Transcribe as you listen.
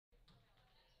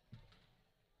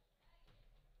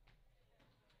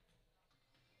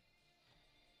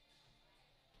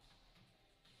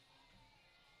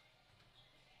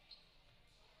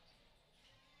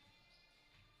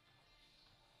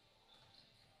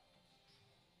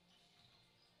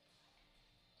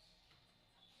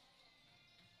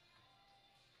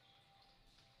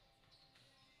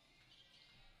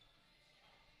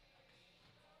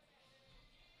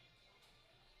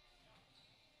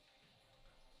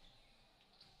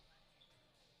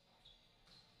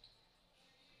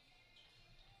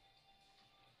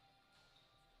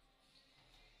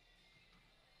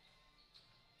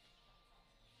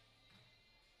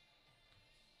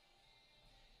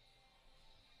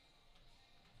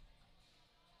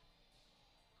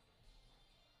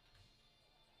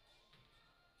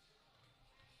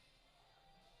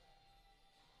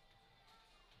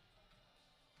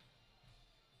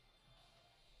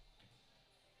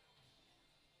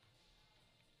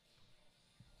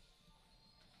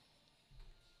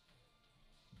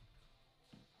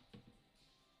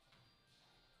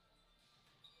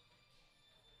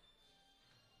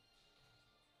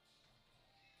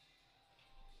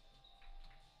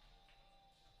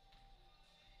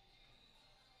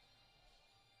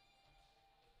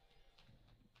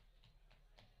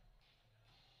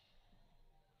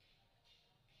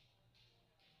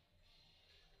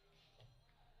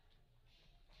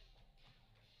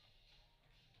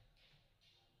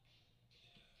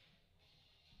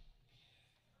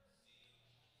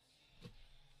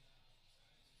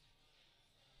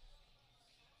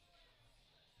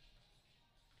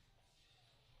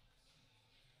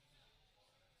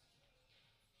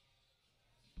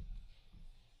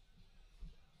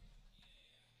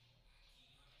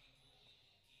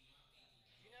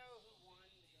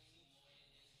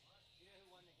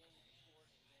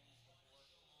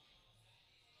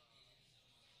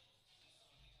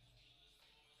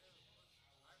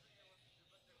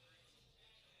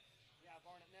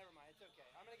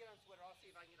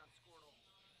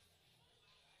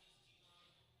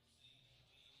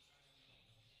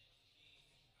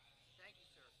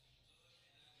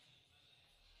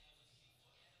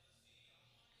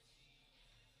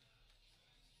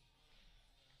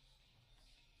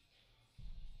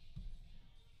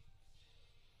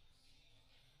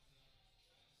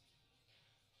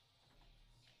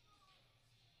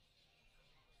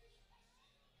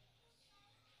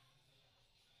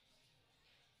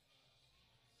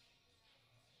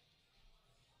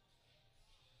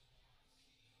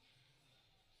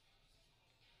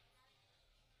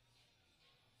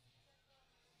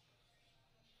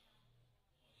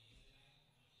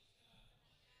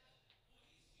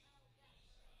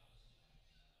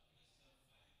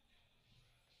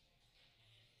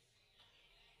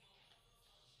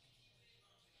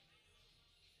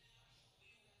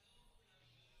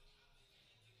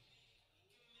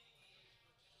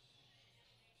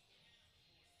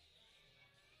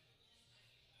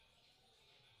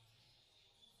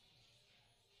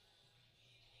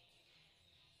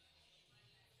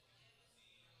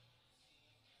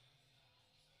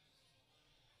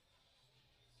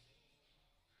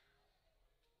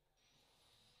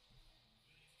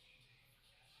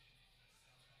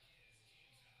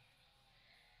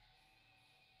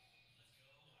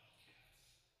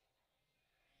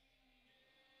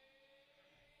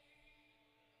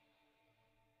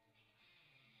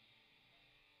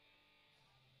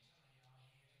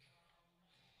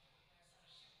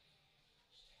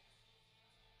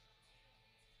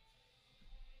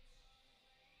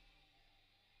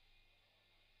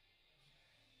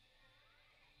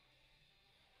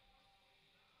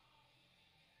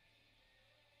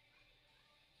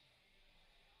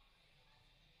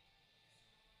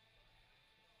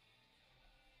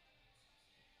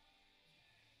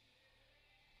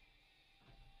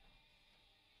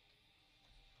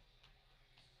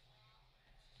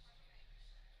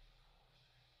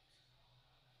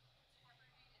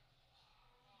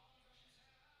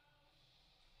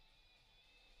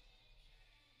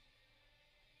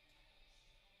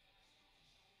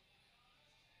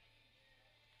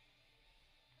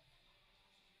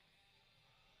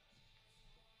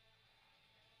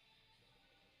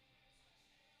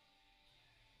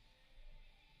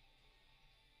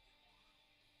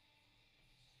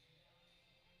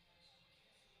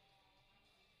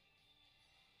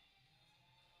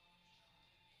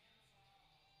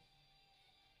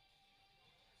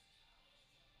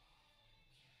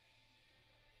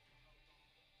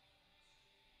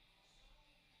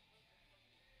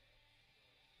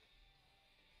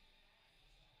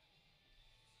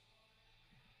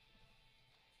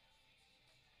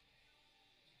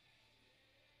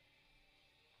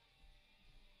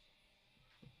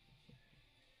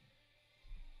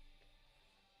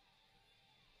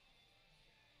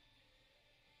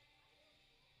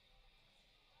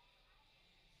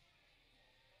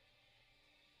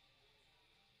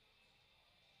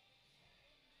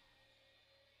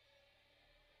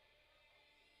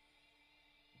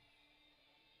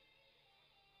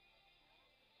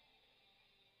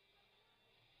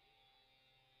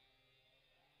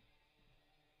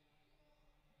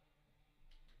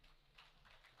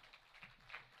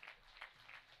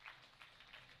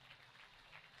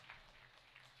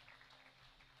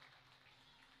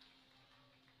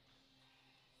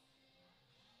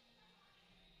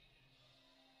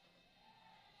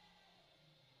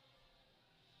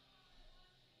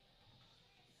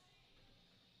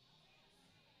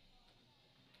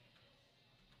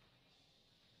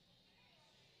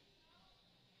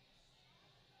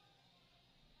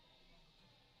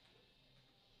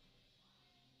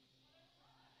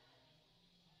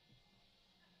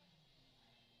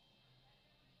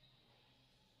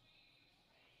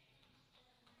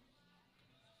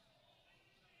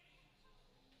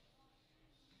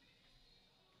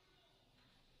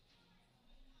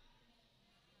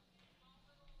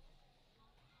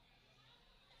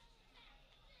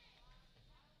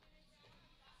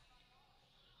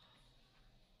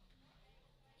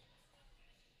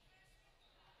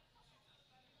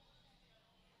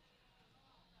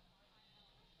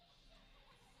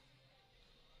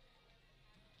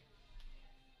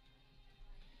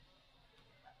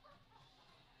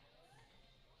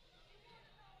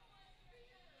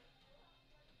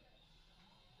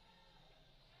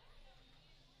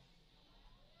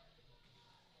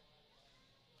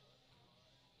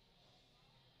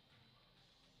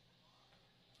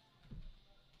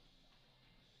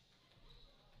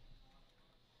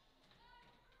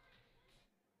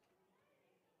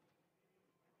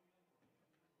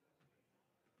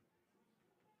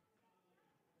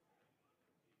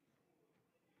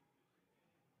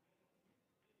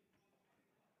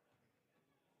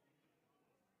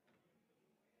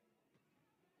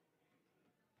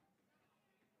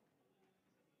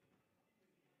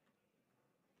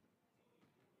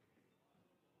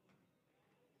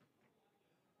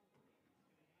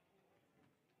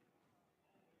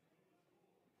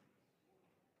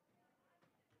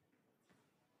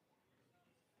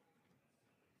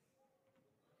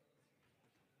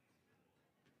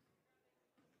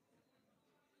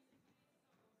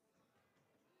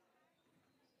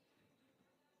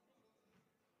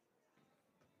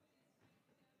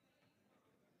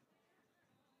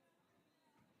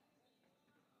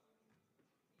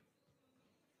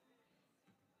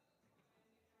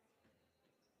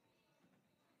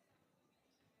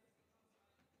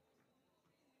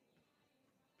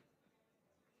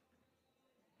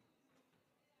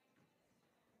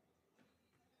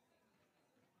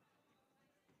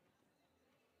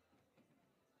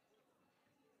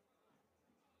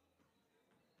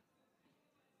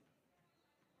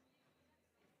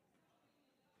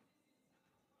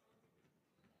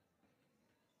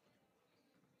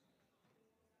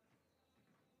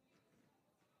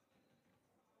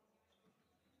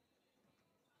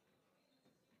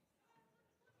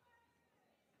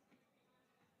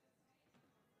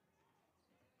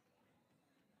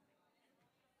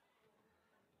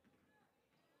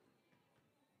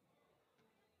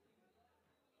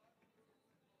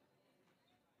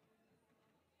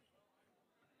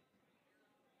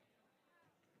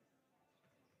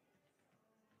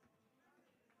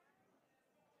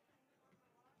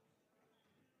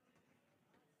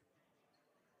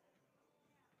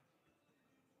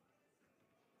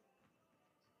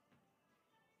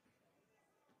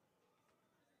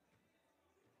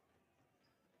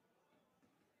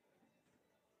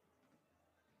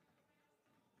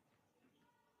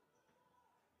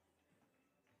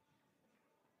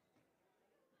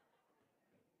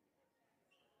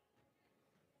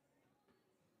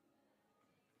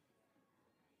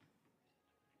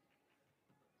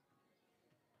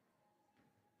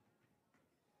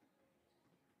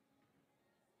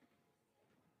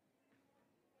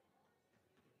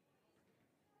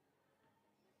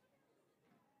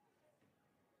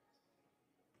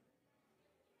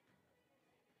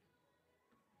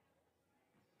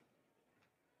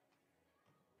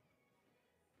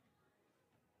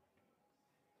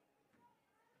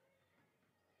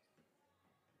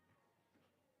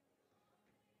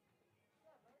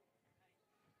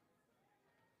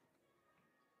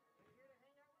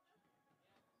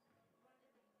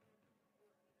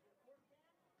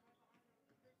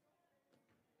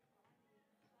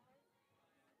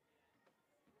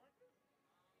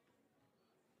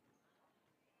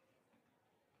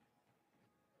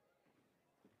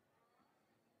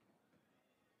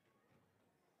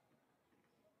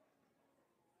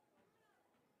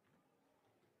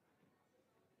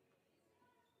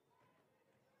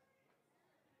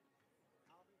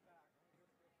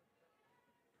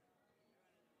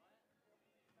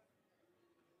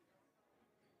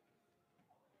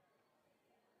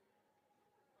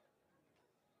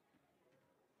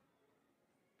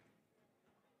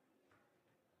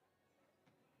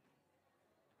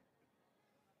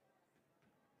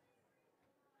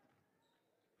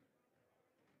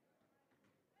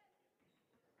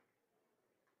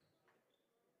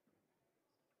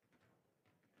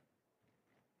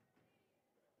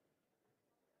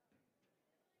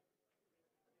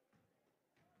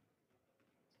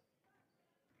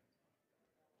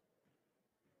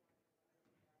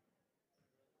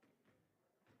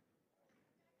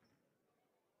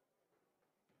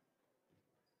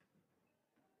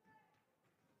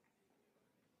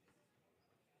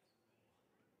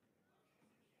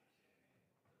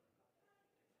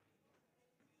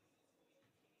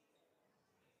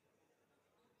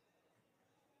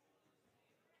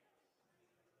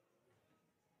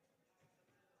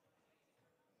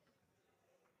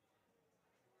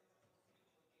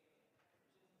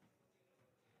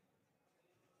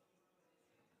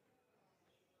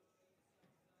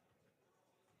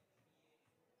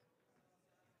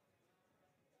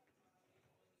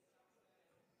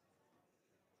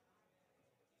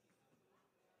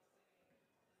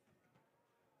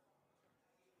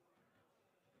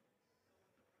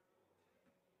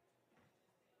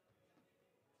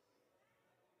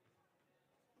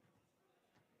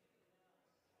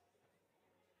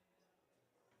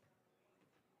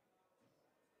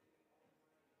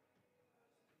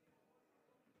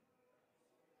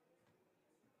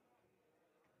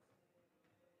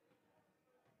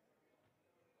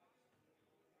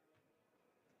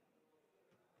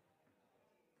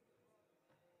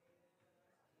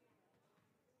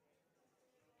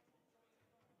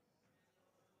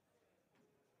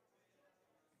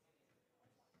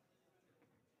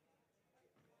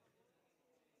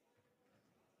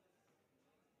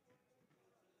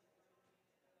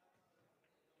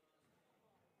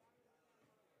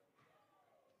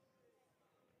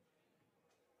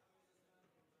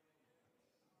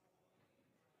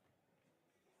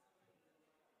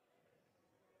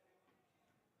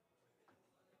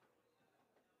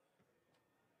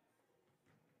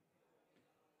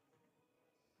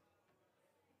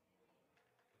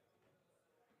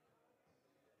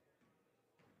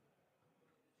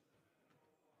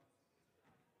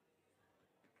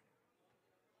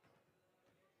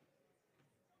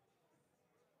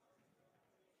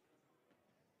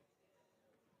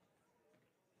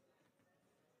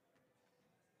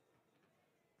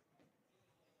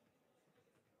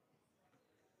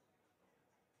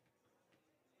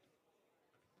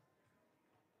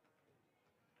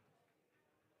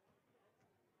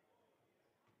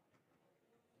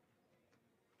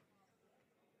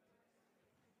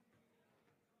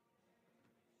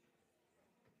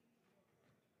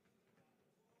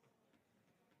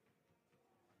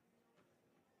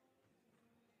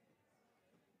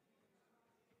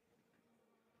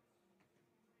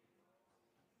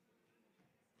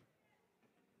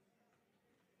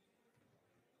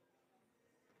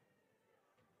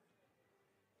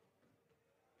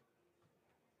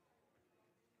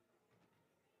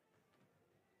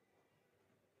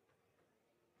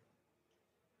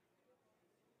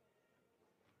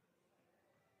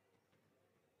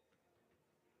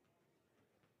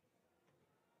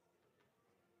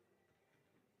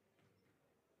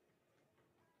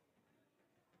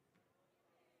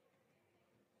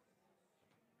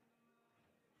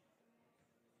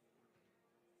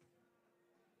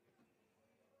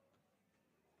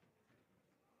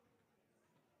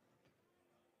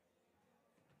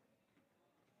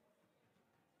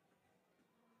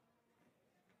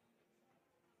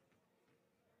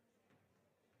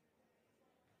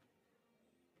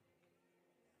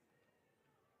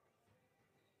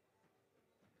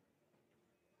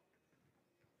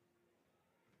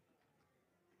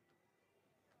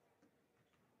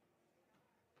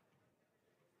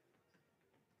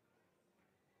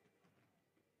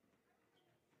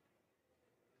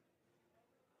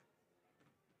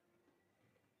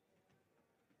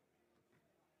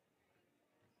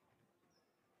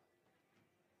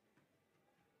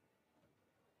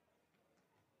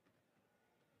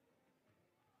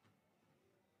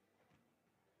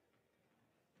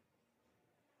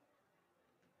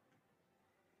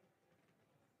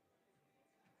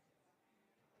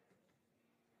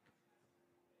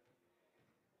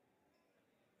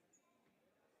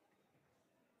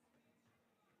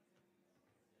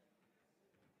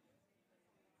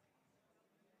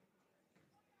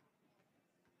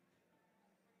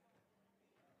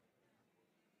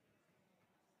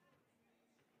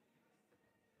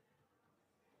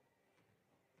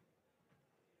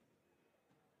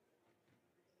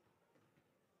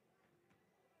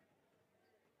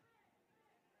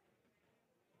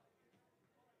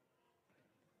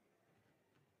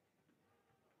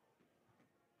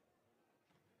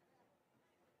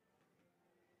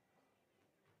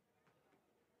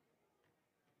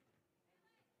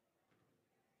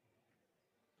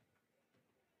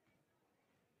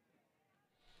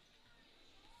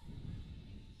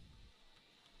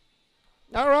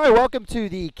All right, welcome to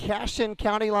the Cashin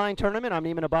County Line Tournament. I'm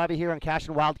Neiman Ababi here on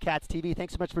Cashin Wildcats TV.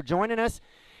 Thanks so much for joining us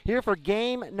here for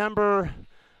game number,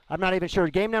 I'm not even sure,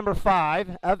 game number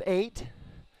 5 of 8.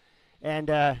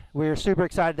 And we're super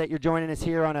excited that you're joining us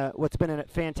here on what's been a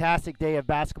fantastic day of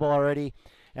basketball already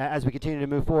as we continue to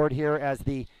move forward here as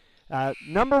the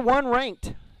number 1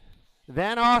 ranked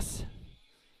Vanoss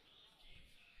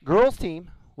girls team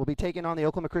will be taking on the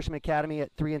Oklahoma Christian Academy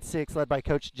at 3 and 6, led by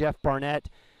Coach Jeff Barnett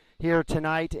here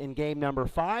tonight in game number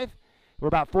 5. We're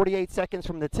about 48 seconds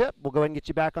from the tip. We'll go ahead and get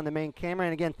you back on the main camera.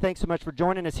 And again, thanks so much for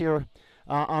joining us here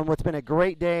on what's been a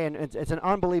great day. And it's an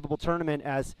unbelievable tournament,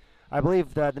 as I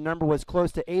believe the number was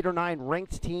close to 8 or 9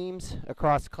 ranked teams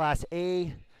across Class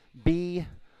A, B,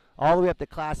 all the way up to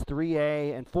Class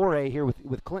 3A and 4A here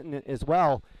with Clinton as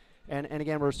well. And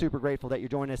again, we're super grateful that you're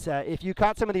joining us. If you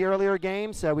caught some of the earlier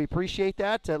games, we appreciate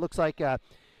that. It looks like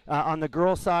on the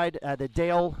girls' side, the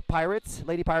Dale Pirates,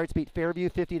 Lady Pirates beat Fairview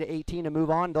 50-18 to move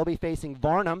on. They'll be facing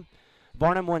Varnum.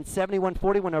 Varnum won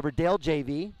 71-41 over Dale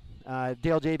JV.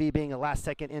 Dale JV being a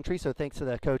last-second entry, so thanks to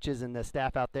the coaches and the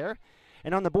staff out there.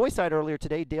 And on the boys' side earlier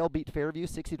today, Dale beat Fairview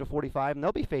 60-45, and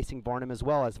they'll be facing Varnum as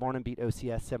well, as Varnum beat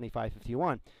OCS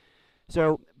 75-51.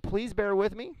 So please bear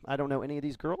with me. I don't know any of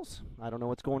these girls. I don't know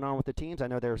what's going on with the teams. I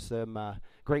know there's some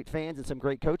great fans and some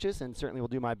great coaches, and certainly will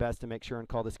do my best to make sure and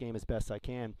call this game as best I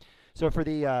can. So for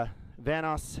the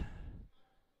Vanoss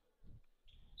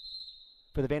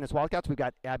Wildcats, we've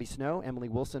got Abby Snow, Emily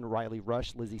Wilson, Riley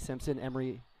Rush, Lizzie Simpson,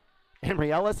 Emery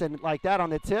Ellis, and like that on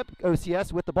the tip,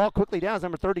 OCS with the ball quickly down is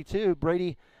number 32,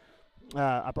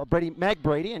 Meg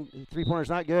Brady, and three-pointer's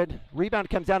not good. Rebound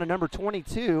comes down to number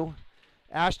 22,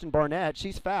 Ashton Barnett.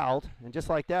 She's fouled, and just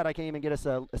like that, I can't even get us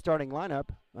a starting lineup.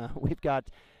 We've got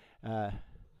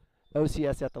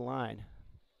OCS at the line.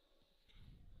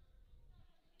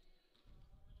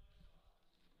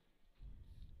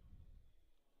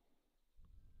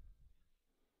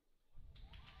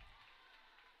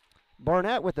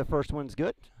 Barnett with the first one's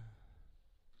good.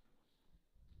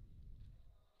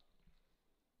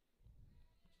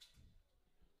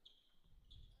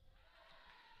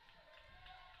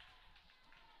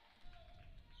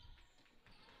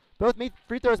 Both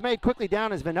free throws made quickly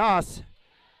down as Vanoss.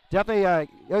 Definitely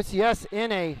OCS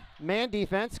in a man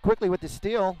defense quickly with the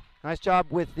steal. Nice job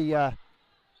with the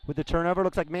turnover.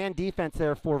 Looks like man defense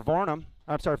there for Varnum.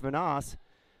 I'm sorry, for Vanoss.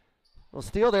 Little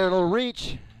steal there, a little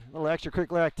reach, a little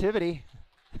extracurricular activity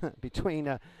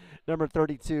between number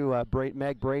 32,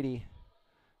 Meg Brady.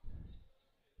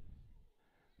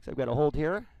 So we've got a hold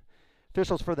here.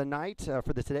 Officials for the night,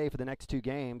 for the next 2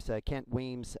 games, Kent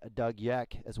Weems, Doug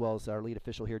Yeck, as well as our lead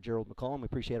official here, Gerald McCollum. We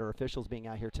appreciate our officials being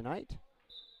out here tonight.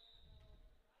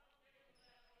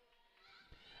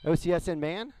 OCS in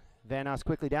man. Vanoss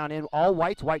quickly down in. All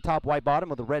whites, white top, white bottom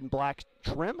with a red and black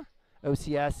trim.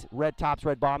 OCS, red tops,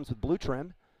 red bottoms with blue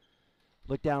trim.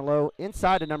 Look down low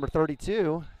inside to number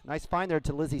 32. Nice find there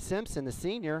to Lizzie Simpson, the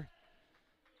senior.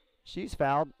 She's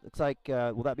fouled. Looks like,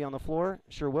 will that be on the floor?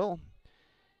 Sure will.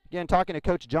 Again, talking to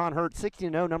Coach John Hurt,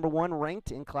 16-0, number 1 ranked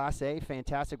in Class A.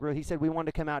 Fantastic. He said we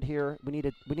wanted to come out here. We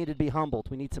needed to be humbled.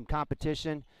 We need some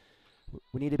competition.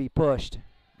 We need to be pushed.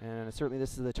 And certainly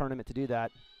this is the tournament to do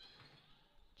that.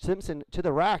 Simpson to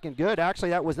the rack and good.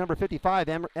 Actually, that was number 55,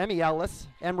 Emory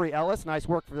Ellis. Nice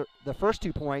work for the first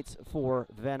 2 points for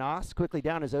Vanoss. Quickly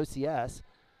down is OCS.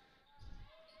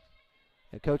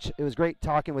 Coach, it was great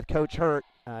talking with Coach Hurt.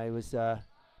 He was a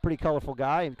pretty colorful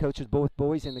guy and coaches both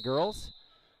boys and the girls.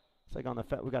 It's like on the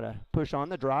we got to push on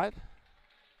the drive.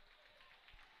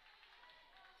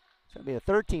 It's going to be a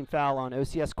 13 foul on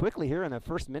OCS quickly here in the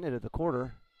first minute of the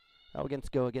quarter. That will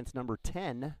go against number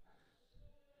 10,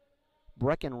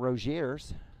 Brecken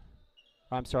Rogiers.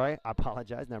 I'm sorry, I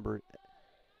apologize. Number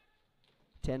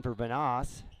 10 for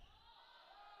Vanoss,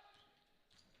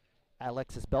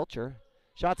 Alexis Belcher.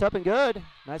 Shots up and good.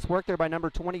 Nice work there by number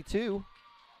 22,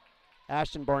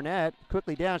 Ashton Barnett.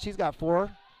 Quickly down. She's got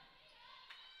 4.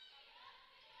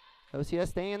 OCS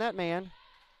staying in that man.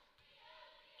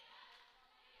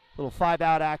 Little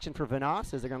 5-out action for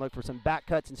Vanoss as they're going to look for some back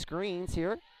cuts and screens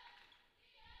here.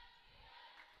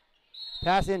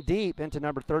 Pass in deep into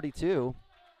number 32.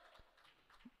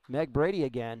 Meg Brady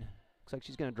again. Looks like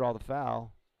she's going to draw the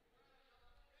foul.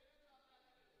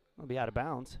 It'll be out of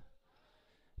bounds.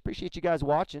 Appreciate you guys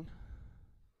watching.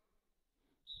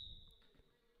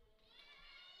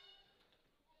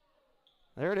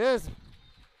 There it is.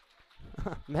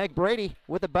 Meg Brady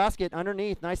with the basket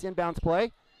underneath. Nice inbounds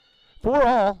play. 4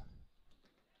 all.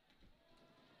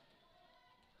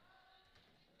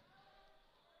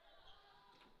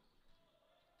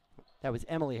 That was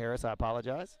Emily Harris. I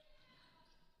apologize.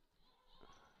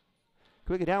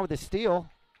 Quickly down with the steal.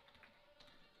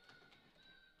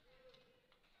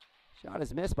 Shot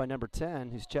is missed by number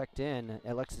 10, who's checked in,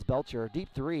 Alexis Belcher. Deep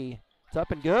three. It's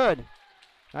up and good.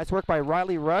 Nice work by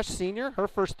Riley Rush, senior. Her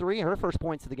first three, her first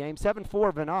points of the game.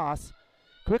 7-4 Vanoss.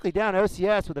 Quickly down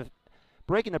OCS with a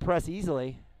breaking the press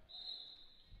easily.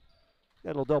 Got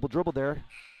a little double dribble there.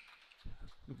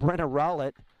 Brenna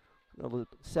Rowlett. A little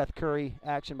Seth Curry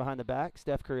action behind the back.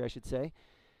 Steph Curry, I should say.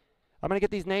 I'm going to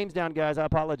get these names down, guys. I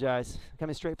apologize.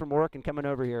 Coming straight from work and coming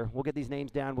over here. We'll get these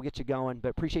names down. We'll get you going. But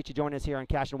appreciate you joining us here on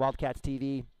Cashin Wildcats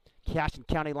TV. Cashin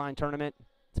County Line Tournament.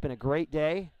 It's been a great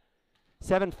day.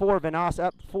 7-4, Vanoss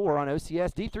up 4 on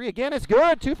OCS. Deep three again. It's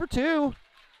good. 2 for 2.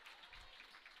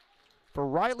 For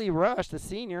Riley Rush, the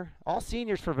senior. All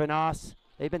seniors for Vanoss.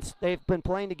 They've been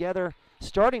playing together,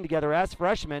 starting together as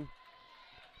freshmen.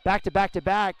 Back to back to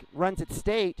back. Runs at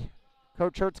state.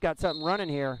 Coach Hurt's got something running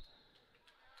here.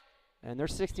 And they're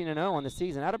 16-0 on the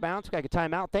season. Out of bounds. Got a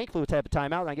timeout. Thankfully, we'll have a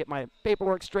timeout. I get my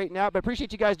paperwork straightened out. But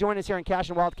appreciate you guys joining us here on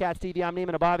Cashin Wildcats TV. I'm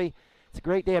Neiman Abavi. It's a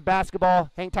great day of basketball.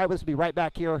 Hang tight with us. We'll be right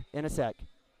back here in a sec.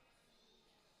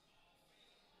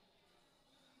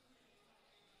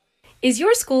 Is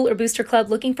your school or booster club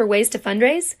looking for ways to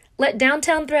fundraise? Let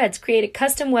Downtown Threads create a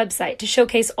custom website to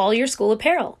showcase all your school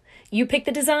apparel. You pick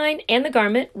the design and the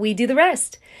garment, we do the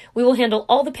rest. We will handle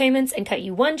all the payments and cut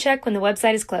you one check when the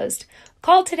website is closed.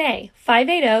 Call today,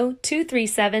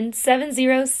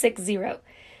 580-237-7060.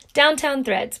 Downtown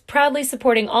Threads, proudly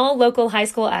supporting all local high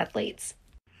school athletes.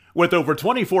 With over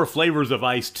 24 flavors of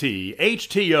iced tea,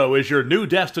 HTO is your new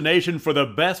destination for the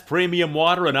best premium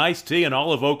water and iced tea in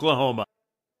all of Oklahoma.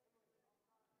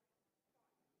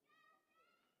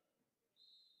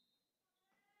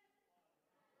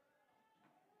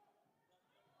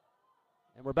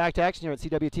 And we're back to action here at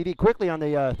CWTV. Quickly on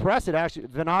the press,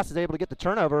 Vanoss is able to get the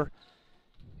turnover.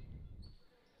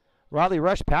 Riley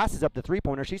Rush passes up the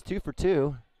three-pointer. She's 2 for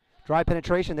 2. Drive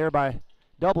penetration there by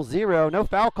 0-0. No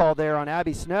foul call there on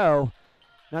Abby Snow.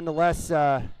 Nonetheless,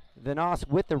 Vanoss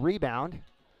with the rebound.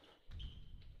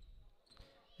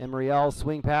 And Muriel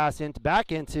swing pass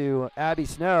back into Abby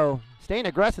Snow. Staying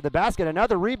aggressive at the basket.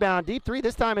 Another rebound. Deep three.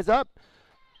 This time is up.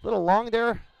 A little long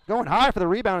there. Going high for the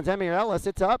rebound is Emmy Ellis.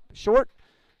 It's up. Short.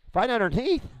 Fighting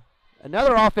underneath.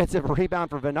 Another offensive rebound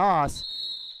for Vanoss.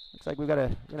 Looks like we're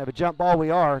gonna have a jump ball. We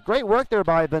are. Great work there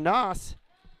by Vanoss.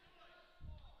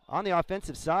 On the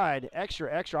offensive side, extra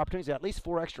opportunities. At least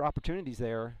 4 extra opportunities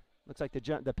there. Looks like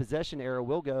the possession error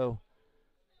will go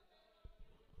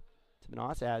to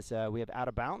Vanoss as we have out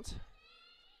of bounds.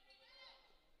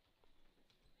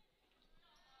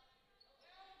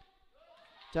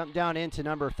 Jump down into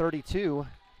number 32.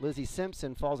 Lizzie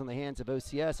Simpson falls in the hands of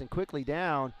OCS, and quickly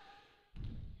down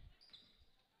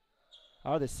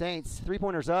are the Saints.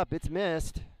 Three-pointers up. It's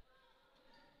missed.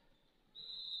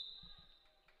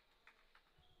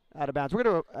 Out of bounds. We're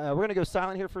gonna go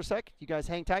silent here for a sec. You guys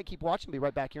hang tight. Keep watching. Be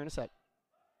right back here in a sec.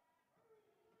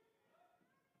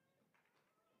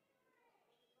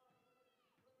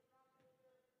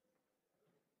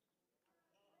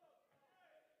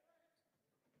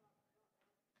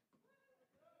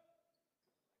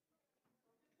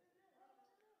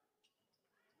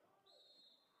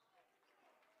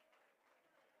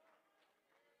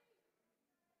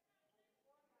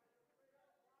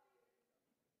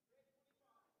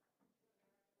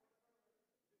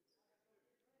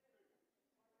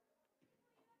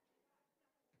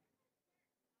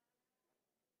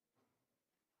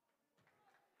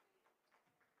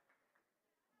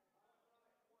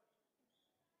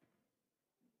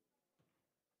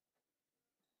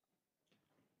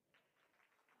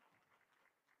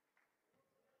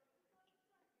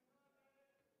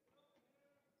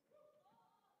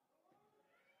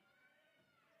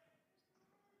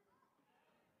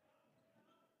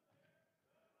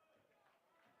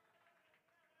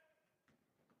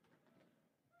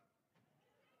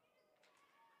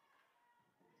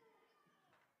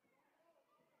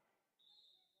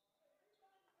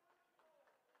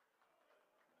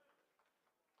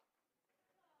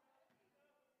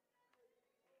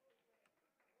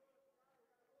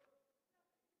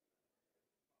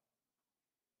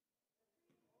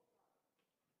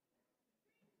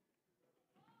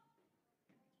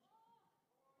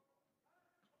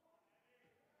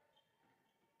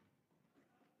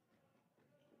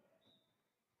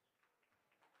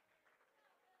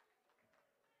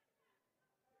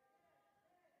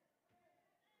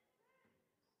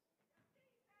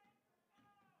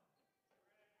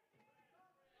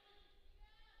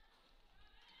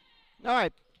 All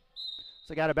right.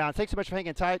 So got out of bounds. Thanks so much for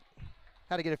hanging tight.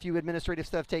 Had to get a few administrative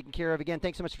stuff taken care of. Again,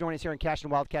 thanks so much for joining us here on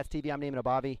Cashin Wildcats TV. I'm Neiman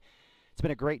Abavi. It's It's been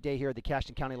a great day here at the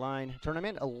Cashton County Line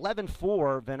Tournament.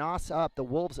 11-4, Vanoss up, the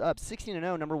Wolves up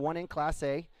 16-0, number 1 in Class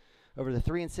A, over the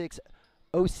 3-6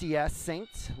 OCS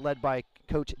Saints, led by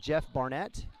Coach Jeff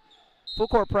Barnett. Full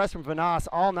court press from Vanoss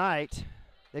all night.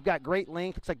 They've got great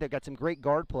length. Looks like they've got some great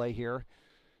guard play here.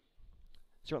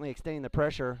 Certainly extending the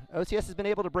pressure. OCS has been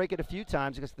able to break it a few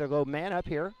times because they'll go man up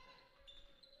here.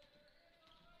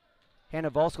 Hannah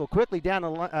Volskal quickly down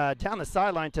the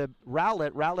sideline to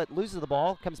Rowlett. Rowlett loses the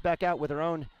ball, comes back out with her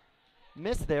own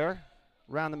miss there.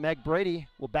 Around the Meg Brady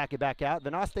will back it back out.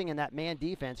 Vanoss thing in that man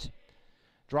defense.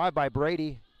 Drive by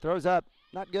Brady, throws up,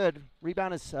 not good.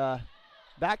 Rebound is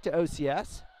back to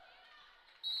OCS.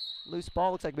 Loose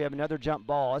ball. Looks like we have another jump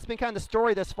ball. It's been kind of the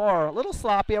story thus far. A little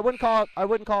sloppy. I wouldn't call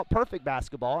it perfect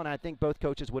basketball, and I think both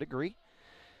coaches would agree.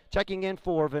 Checking in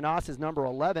for Vanoss is number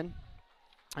 11.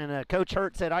 And Coach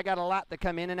Hurt said, I got a lot to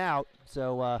come in and out,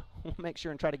 so we'll make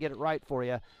sure and try to get it right for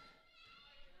you.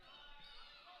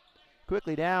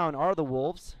 Quickly down are the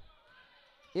Wolves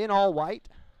in all white.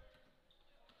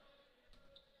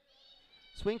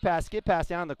 Swing pass, skip pass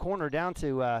down the corner down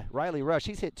to Riley Rush.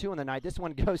 She's hit 2 on the night. This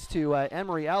one goes to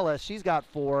Emery Ellis. She's got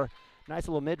 4. Nice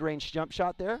little mid-range jump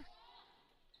shot there.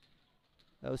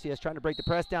 OCS trying to break the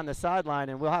press down the sideline,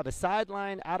 and we'll have a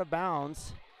sideline out of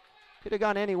bounds. Could have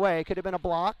gone any way. Could have been a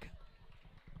block.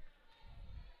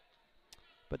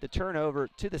 But the turnover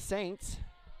to the Saints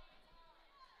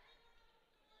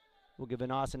will give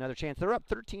Vanoss another chance. They're up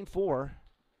 13-4.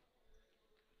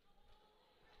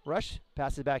 Rush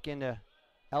passes back into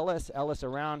Ellis. Ellis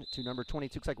around to number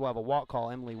 22. Looks like we'll have a walk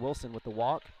call. Emily Wilson with the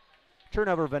walk.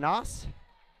 Turnover Vanoss.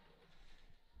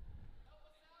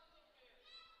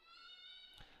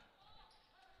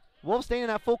 Wolves staying in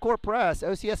that full court press.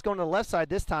 OCS going to the left side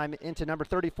this time into number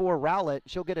 34, Rowlett.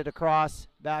 She'll get it across,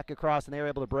 back across, and they were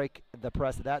able to break the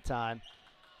press at that time.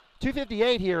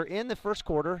 2:58 here in the first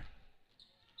quarter.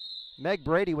 Meg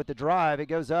Brady with the drive. It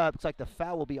goes up. Looks like the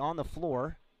foul will be on the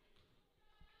floor.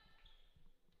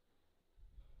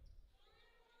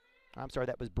 I'm sorry,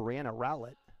 that was Brianna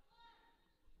Rowlett.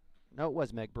 No, it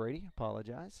was Meg Brady.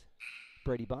 Apologize.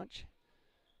 Brady Bunch.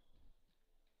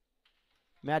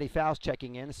 Maddie Faust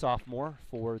checking in, a sophomore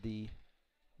for the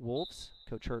Wolves.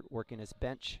 Coach Hurt working his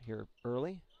bench here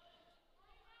early.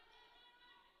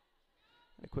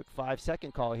 A quick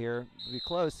 5-second call here. It'll be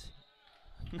close.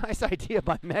 Nice idea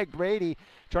by Meg Brady,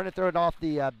 trying to throw it off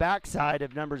the backside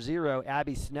of number 0,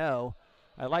 Abby Snow.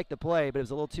 I like the play, but it was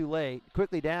a little too late.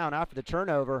 Quickly down after the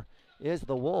turnover is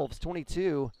the Wolves,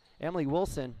 22. Emily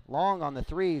Wilson, long on the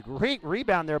 3. Great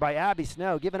rebound there by Abby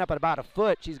Snow, giving up at about a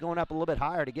foot. She's going up a little bit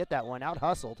higher to get that one. Out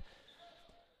hustled.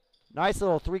 Nice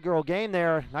little 3-girl game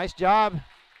there. Nice job.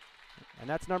 And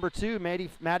that's number 2,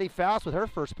 Maddie Faust with her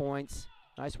first points.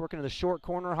 Nice work into the short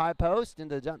corner, high post,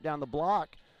 into the jump down the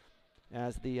block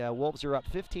as the Wolves are up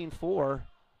 15-4.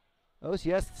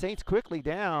 OCS Saints quickly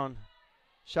down.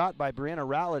 Shot by Brianna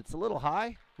Rowlett. It's a little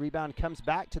high. Rebound comes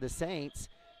back to the Saints.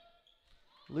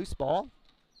 Loose ball.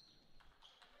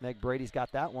 Meg Brady's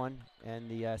got that one, and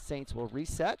the Saints will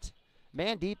reset.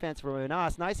 Man defense for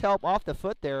Vanoss. Nice help off the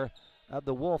foot there of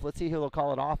the Wolf. Let's see who they'll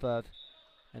call it off of.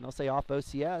 And they'll say off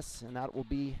OCS, and that will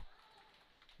be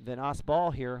Vanoss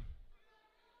ball here.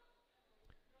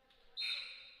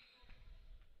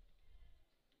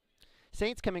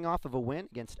 Saints coming off of a win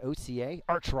against OCA,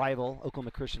 arch rival Oklahoma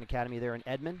Christian Academy there in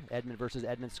Edmond. Edmond versus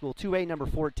Edmond School. 2A number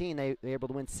 14. They were able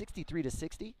to win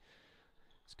 63-60.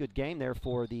 It's a good game there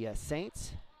for the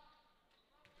Saints.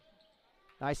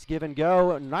 Nice give and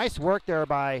go. Nice work there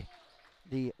by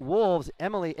the Wolves.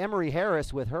 Emery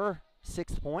Harris with her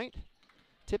 6th point.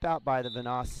 Tip out by the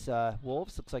Vanoss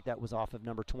Wolves. Looks like that was off of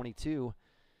number 22,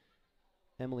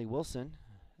 Emily Wilson.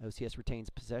 OCS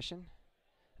retains possession.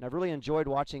 And I've really enjoyed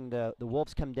watching the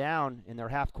Wolves come down in their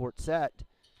half-court set.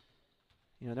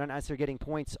 You know, they're not necessarily getting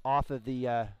points off of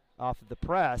the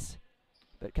press,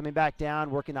 but coming back down,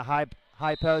 working the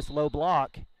high post, low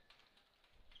block,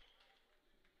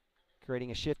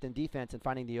 creating a shift in defense and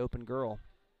finding the open girl.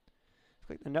 Looks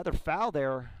like another foul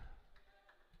there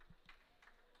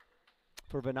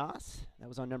for Vanoss. That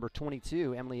was on number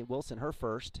 22, Emily Wilson, her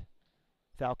first.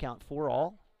 Foul count 4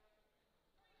 all.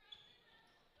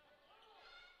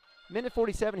 Minute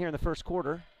 47 here in the first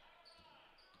quarter.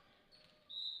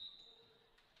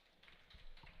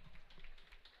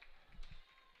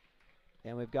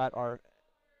 And we've got our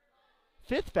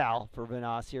 5th foul for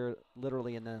Vanoss here,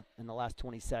 literally in the last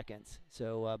 20 seconds.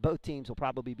 So both teams will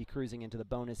probably be cruising into the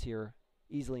bonus here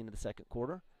easily into the second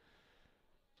quarter.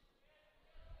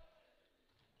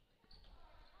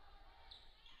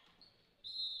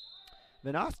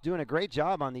 Vanoss doing a great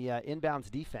job on the inbounds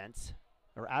defense,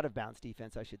 or out of bounds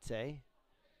defense, I should say.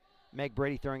 Meg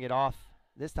Brady throwing it off.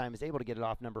 This time is able to get it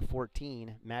off number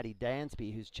 14, Maddie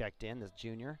Dansby, who's checked in, this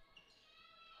junior.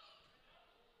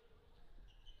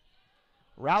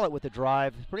 Rowlett with the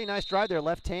drive. Pretty nice drive there,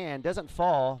 left hand. Doesn't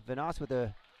fall. Vanoss with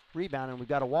a rebound, and we've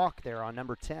got a walk there on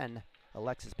number 10,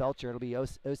 Alexis Belcher. It'll be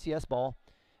OCS ball.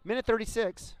 Minute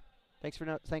 36. Thanks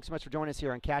so much for joining us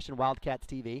here on Cash and Wildcats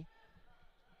TV.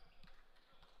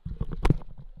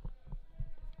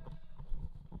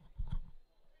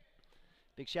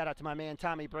 Big shout out to my man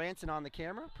Tommy Branson on the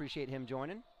camera. Appreciate him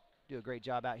joining. Do a great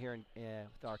job out here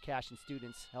with our Cash and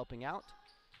students helping out.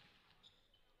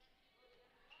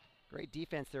 Great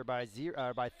defense there by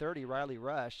 30, Riley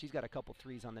Rush. She's got a couple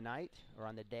threes on the night, or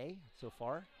on the day so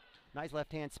far. Nice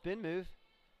left-hand spin move.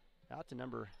 Out to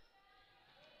number,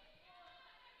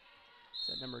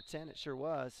 is that number 10? It sure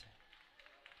was.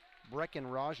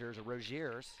 Brecken Rogers, or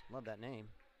Rogiers. Love that name.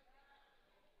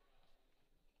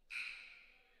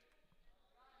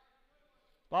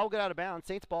 Ball will get out of bounds.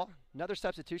 Saints ball. Another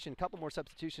substitution, couple more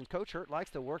substitutions. Coach Hurt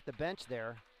likes to work the bench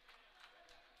there.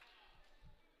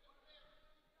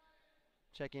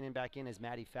 Checking in back in is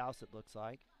Maddie Faust, it looks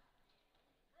like.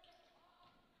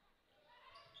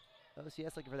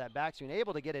 OCS looking for that back screen.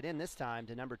 Able to get it in this time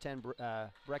to number 10,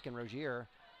 Brecken Rogier.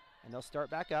 And they'll start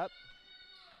back up.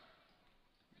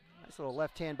 Nice little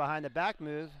left hand behind the back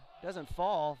move. Doesn't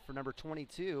fall for number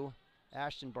 22,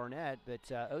 Ashton Barnett, but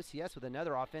OCS with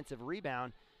another offensive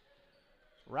rebound.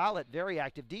 Rowlett very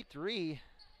active. Deep three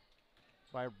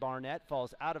by Barnett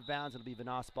falls out of bounds. It'll be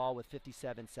Vanoss ball with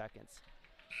 57 seconds.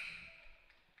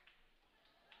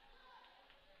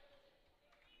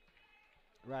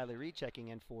 Riley Reed checking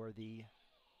in for the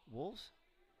Wolves.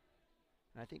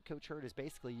 And I think Coach Hurt has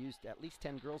basically used at least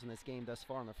 10 girls in this game thus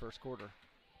far in the first quarter.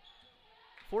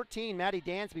 14, Maddie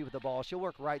Dansby with the ball. She'll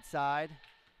work right side.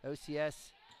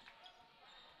 OCS.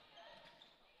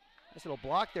 Nice little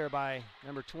block there by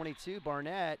number 22,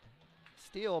 Barnett.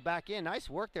 Steal back in. Nice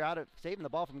work there, saving the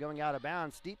ball from going out of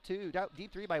bounds. Deep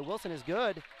three by Wilson is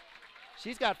good.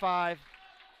 She's got 5.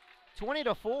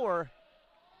 20-4.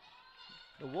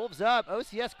 The Wolves up.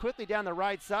 OCS quickly down the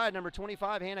right side. Number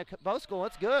 25, Hannah Voskuhl.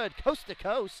 It's good. Coast to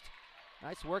coast.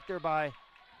 Nice work there by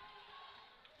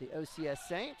the OCS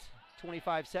Saints.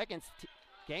 25 seconds.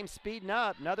 Game speeding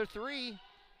up. Another 3.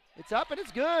 It's up and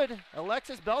it's good.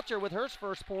 Alexis Belcher with her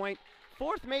first point.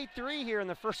 4th made 3 here in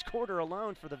the first quarter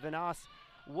alone for the Vanoss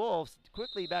Wolves.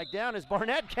 Quickly back down as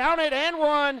Barnett counted and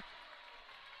won.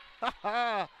 Ha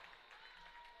ha.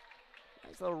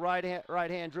 Nice little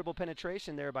right hand dribble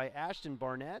penetration there by Ashton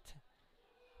Barnett.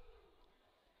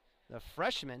 The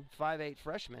freshman, 5'8"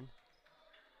 freshman.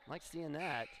 Like seeing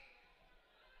that.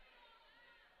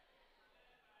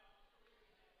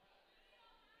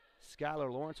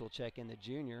 Skylar Lawrence will check in, the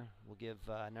junior. We'll give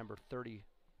number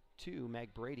 32,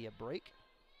 Meg Brady, a break.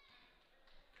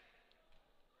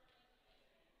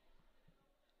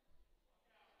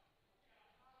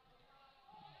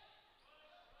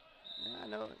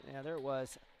 Yeah, there it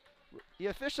was. The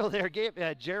official there gave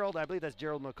Gerald, I believe that's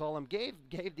Gerald McCollum,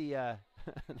 gave the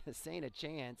the Saint a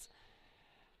chance,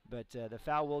 but the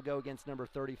foul will go against number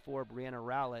 34, Brianna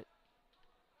Rowlett.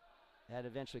 That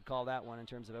eventually called that one in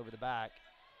terms of over the back.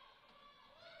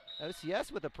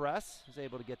 OCS with the press was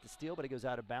able to get the steal, but it goes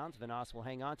out of bounds. Vanoss will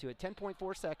hang on to it.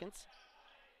 10.4 seconds.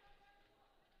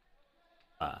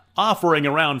 Offering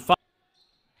around 5.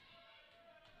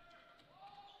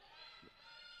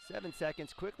 7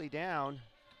 seconds, quickly down.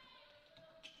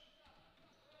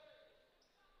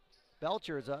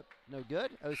 Belcher is up, no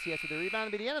good. OCS with the rebound.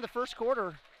 It'll be the end of the first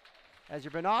quarter as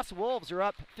your Vanoss Wolves are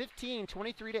up 15,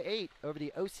 23-8 over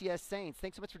the OCS Saints.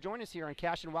 Thanks so much for joining us here on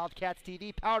Cash and Wildcats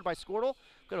TV, powered by Squirtle.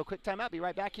 Go to a quick timeout. Be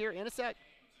right back here in a sec.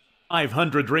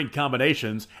 500 drink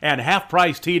combinations and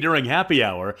half-price tea during happy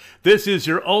hour. This is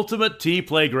your ultimate tea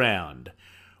playground.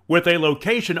 With a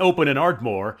location open in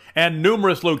Ardmore and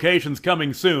numerous locations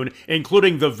coming soon,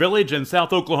 including the Village in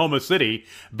South Oklahoma City,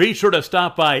 be sure to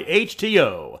stop by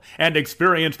HTO and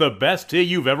experience the best tea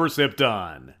you've ever sipped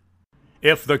on.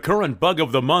 If the current bug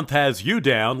of the month has you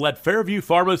down, let Fairview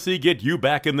Pharmacy get you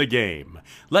back in the game.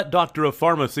 Let Doctor of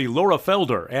Pharmacy Laura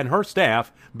Felder and her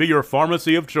staff be your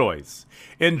pharmacy of choice.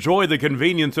 Enjoy the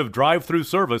convenience of drive-through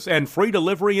service and free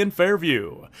delivery in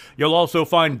Fairview. You'll also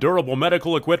find durable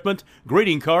medical equipment,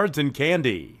 greeting cards, and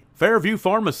candy. Fairview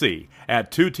Pharmacy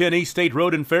at 210 East State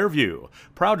Road in Fairview.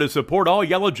 Proud to support all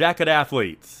Yellow Jacket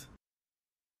athletes.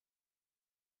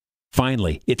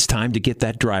 Finally, it's time to get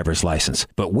that driver's license.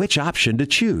 But which option to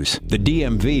choose? The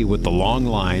DMV with the long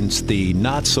lines, the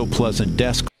not-so-pleasant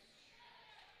desk.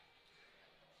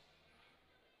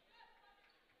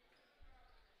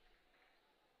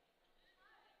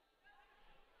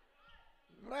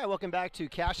 right, welcome back to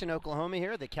Cashin, Oklahoma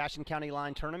here, the Cashin County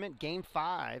Line Tournament, Game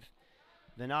 5.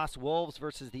 Vanoss Wolves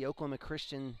versus the Oklahoma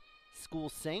Christian School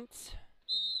Saints.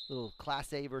 Little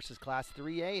Class A versus Class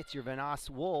 3A. It's your Vanoss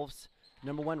Wolves,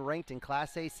 number 1 ranked in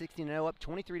Class A, 16-0, up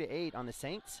 23-8 on the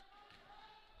Saints.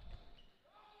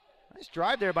 Nice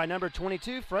drive there by number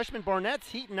 22. Freshman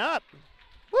Barnett's heating up.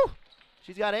 Woo!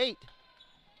 She's got 8.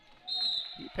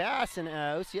 Deep pass, and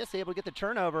OCS able to get the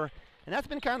turnover. And that's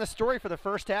been kind of the story for the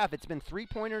first half. It's been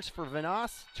 3-pointers for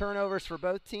Vanoss, turnovers for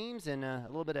both teams, and a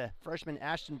little bit of freshman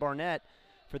Ashton Barnett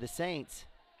for the Saints.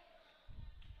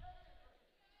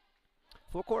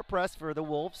 Full court press for the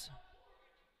Wolves.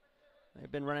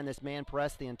 They've been running this man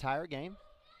press the entire game.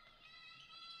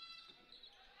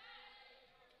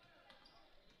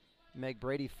 Meg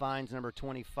Brady finds number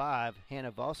 25,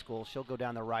 Hannah Voskell. She'll go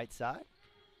down the right side.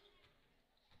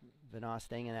 Vanoss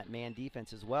staying in that man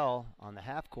defense as well on the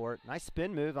half court. Nice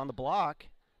spin move on the block.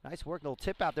 Nice work. Little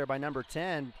tip out there by number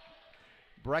 10,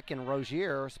 Brecken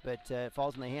Rogiers, but it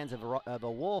falls in the hands of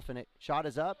a Wolf, and it shot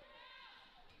is up.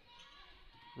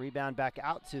 Rebound back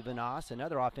out to Vanoss.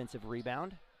 Another offensive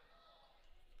rebound.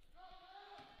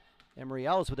 Emery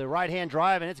Ellis with a right-hand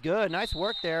drive, and it's good. Nice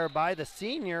work there by the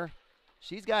senior.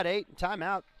 She's got 8.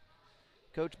 Timeout.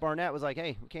 Coach Barnett was like,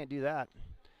 hey, we can't do that.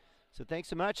 So thanks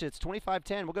so much. It's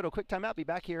 25-10. We'll go to a quick timeout. Be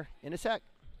back here in a sec.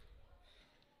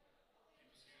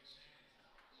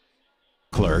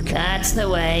 Clerk. That's the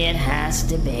way it has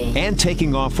to be. And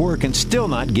taking off work and still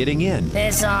not getting in.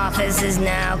 This office is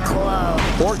now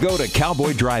closed. Or go to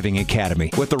Cowboy Driving Academy.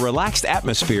 With a relaxed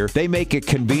atmosphere, they make it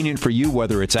convenient for you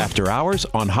whether it's after hours,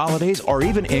 on holidays, or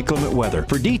even inclement weather.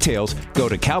 For details, go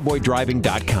to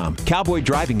cowboydriving.com. Cowboy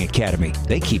Driving Academy.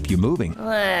 They keep you moving.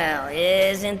 Well,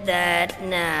 isn't that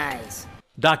nice?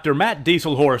 Dr. Matt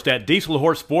Dieselhorst at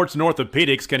Dieselhorst Sports and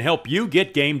Orthopedics can help you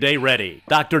get game day ready.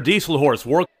 Dr. Dieselhorst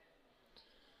works.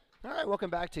 All right, welcome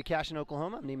back to Cashin,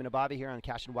 Oklahoma. I'm Neiman Ababi here on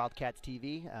Cashin Wildcats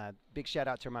TV. Big shout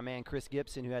out to my man Chris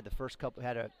Gibson, who had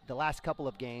the last couple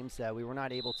of games. We were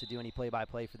not able to do any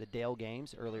play-by-play for the Dale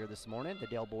games earlier this morning, the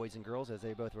Dale boys and girls, as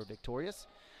they both were victorious.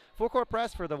 Full court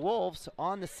press for the Wolves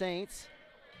on the Saints.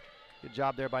 Good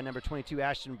job there by number 22,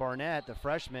 Ashton Barnett, the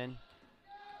freshman.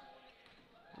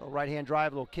 Little right-hand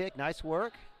drive, little kick, nice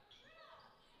work.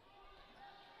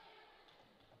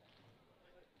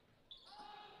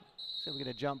 So we get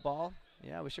a jump ball.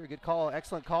 Yeah, we sure good call.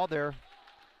 Excellent call there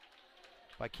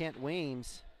by Kent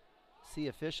Weems, C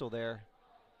official there.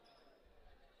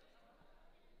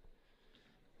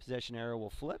 Possession arrow will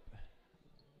flip.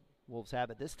 Wolves have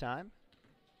it this time.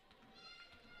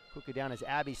 Quickly down is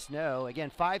Abby Snow. Again,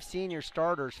 5 senior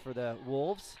starters for the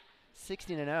Wolves,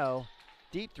 16-0.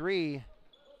 Deep 3.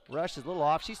 Rush is a little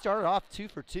off. She started off 2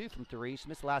 for 2 from 3. She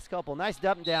missed the last couple. Nice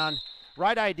dump down.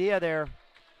 Right idea there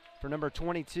for number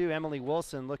 22, Emily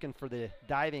Wilson, looking for the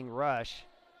diving rush.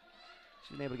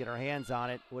 She's been able to get her hands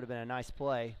on it. Would have been a nice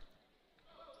play.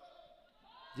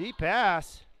 Deep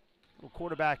pass. Little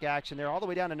quarterback action there all the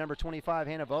way down to number 25,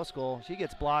 Hannah Voskell. She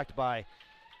gets blocked by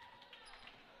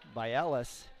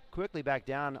Ellis. Quickly back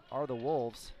down are the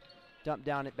Wolves. Dump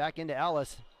down it back into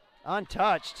Ellis.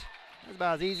 Untouched. That's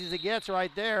about as easy as it gets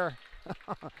right there.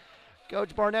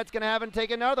 Coach Barnett's going to have him take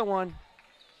another one.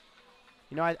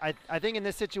 You know, I think in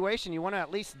this situation you want to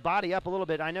at least body up a little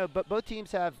bit. I know, but both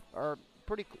teams are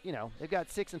pretty, you know, they've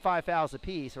got 6 and 5 fouls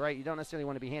apiece, right? You don't necessarily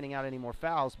want to be handing out any more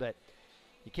fouls, but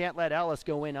you can't let Ellis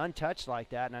go in untouched like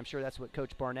that, and I'm sure that's what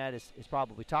Coach Barnett is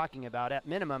probably talking about. At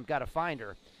minimum, got to find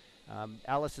her.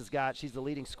 Ellis she's the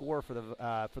leading scorer for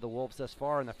the Wolves thus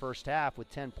far in the first half with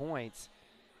 10 points,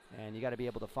 and you got to be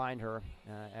able to find her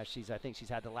as I think she's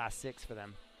had the last 6 for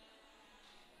them.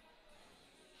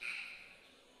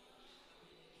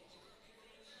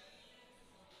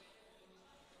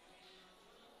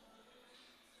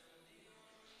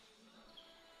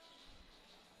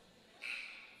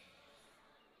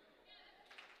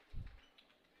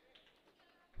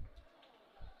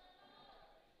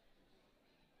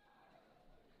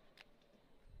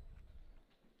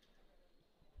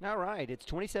 All right, it's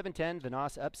 27-10,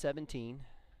 Vanoss up 17.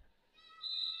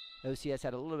 OCS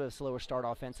had a little bit of a slower start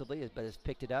offensively, but has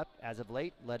picked it up as of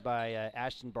late, led by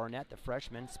Ashton Barnett, the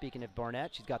freshman. Speaking of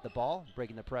Barnett, she's got the ball,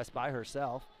 breaking the press by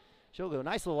herself. She'll go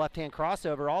nice little left-hand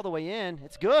crossover all the way in.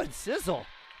 It's good, sizzle.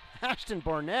 Ashton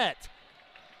Barnett.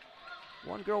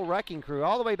 One girl wrecking crew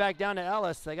all the way back down to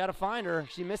Ellis. They got to find her.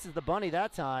 She misses the bunny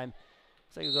that time.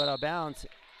 Looks like it'll go out of bounds,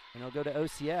 and it'll go to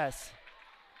OCS.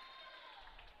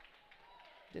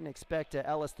 Didn't expect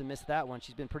Ellis to miss that one.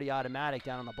 She's been pretty automatic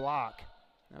down on the block.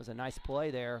 That was a nice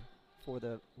play there for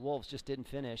the Wolves, just didn't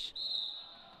finish.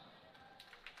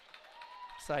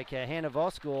 Looks like Hannah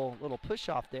Voskul, little push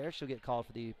off there. She'll get called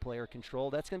for the player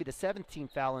control. That's going to be the 17th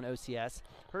foul on OCS.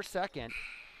 Her second.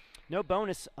 No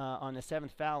bonus on the 7th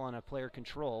foul on a player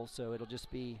control, so it'll just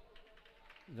be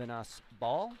Vanoss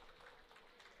ball.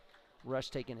 Rush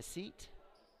taking a seat.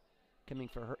 Coming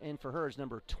for her is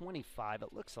number 25,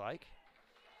 it looks like.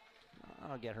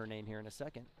 I'll get her name here in a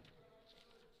second.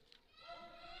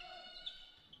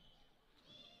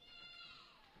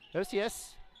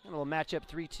 OCS, a little matchup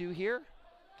 3-2 here.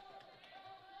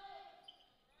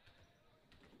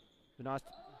 Vanoss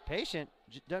patient.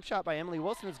 Jump shot by Emily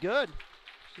Wilson is good.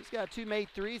 She's got 2 made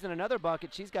threes and another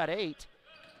bucket. She's got 8.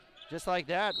 Just like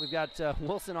that, we've got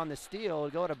Wilson on the steal. It'll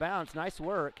go out of bounds. Nice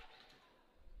work.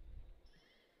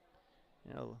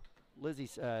 You know,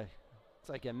 Lizzie's looks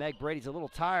like Meg Brady's a little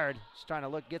tired. She's trying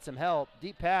to get some help.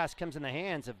 Deep pass comes in the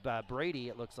hands of Brady,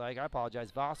 it looks like. I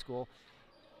apologize, Voskul.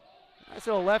 Nice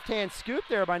little left-hand scoop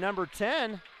there by number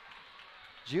 10.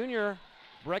 Junior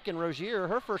Brecken Rogier,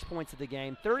 her first points of the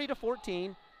game,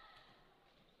 30-14.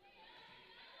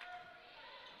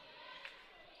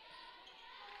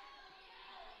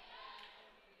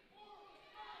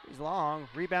 He's long.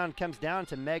 Rebound comes down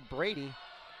to Meg Brady.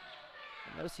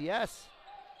 And OCS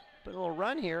put a little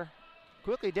run here.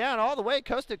 Quickly down all the way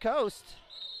coast to coast.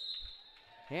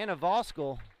 Hannah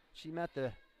Voskul. She met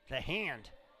the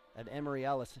hand of Emery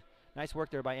Ellis. Nice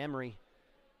work there by Emery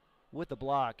with the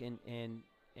block. And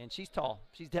she's tall.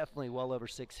 She's definitely well over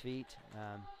 6 feet.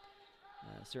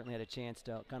 Certainly had a chance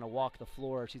to kind of walk the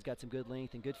floor. She's got some good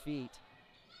length and good feet.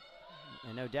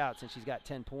 And no doubt, since she's got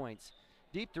 10 points.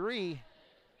 Deep three.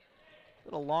 A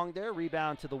little long there.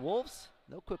 Rebound to the Wolves.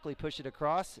 They'll quickly push it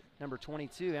across. Number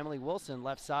 22, Emily Wilson,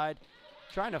 left side.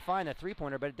 Trying to find a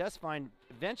three-pointer, but it does find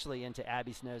eventually into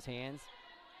Abby Snow's hands.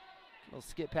 Little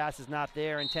skip pass is not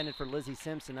there. Intended for Lizzie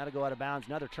Simpson. That'll go out of bounds.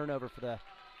 Another turnover for the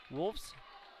Wolves.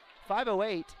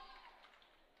 5:08.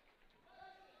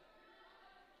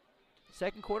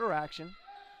 Second quarter action.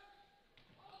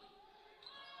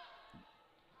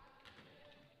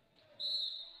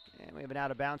 And we have an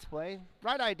out-of-bounds play.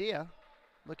 Right idea.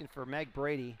 Looking for Meg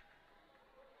Brady.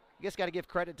 I guess got to give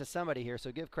credit to somebody here,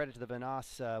 so give credit to the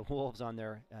Vanoss Wolves on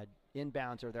their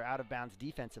inbounds or their out-of-bounds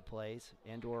defensive plays,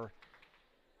 and/or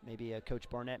maybe Coach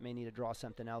Barnett may need to draw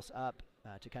something else up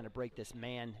to kind of break this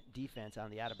man defense on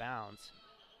the out-of-bounds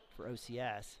for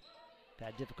OCS.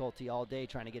 Had difficulty all day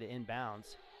trying to get it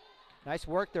inbounds. Nice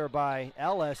work there by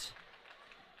Ellis.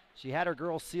 She had her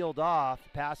girl sealed off. The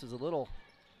pass was a little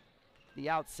the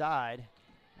outside.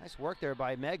 Nice work there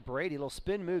by Meg Brady. Little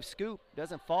spin move scoop.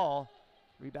 Doesn't fall.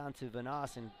 Rebound to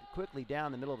Vanoss and quickly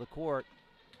down the middle of the court.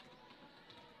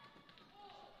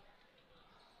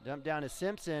 Dump down to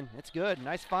Simpson. It's good.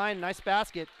 Nice find. Nice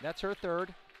basket. That's her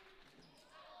third.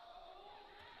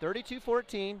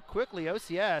 32-14. Quickly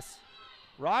OCS.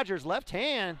 Rogers left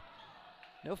hand.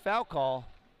 No foul call.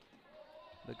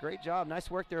 But great job.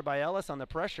 Nice work there by Ellis on the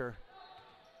pressure.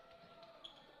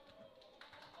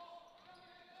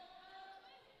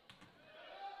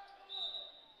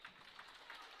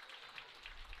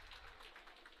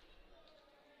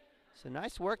 So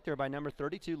nice work there by number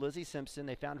 32, Lizzie Simpson.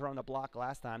 They found her on the block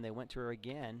last time. They went to her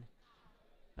again.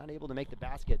 Not able to make the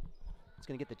basket. It's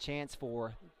going to get the chance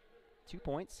for 2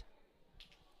 points.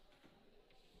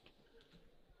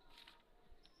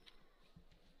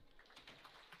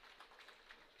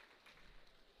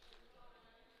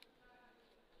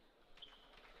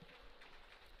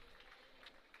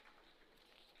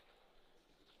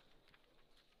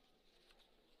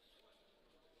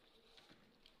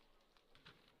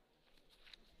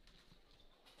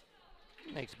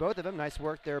 Makes both of them. Nice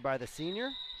work there by the senior.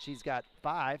 She's got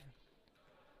 5.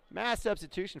 Mass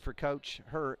substitution for Coach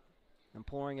Hurt,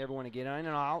 imploring everyone to get in and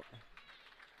out.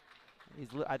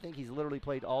 I think he's literally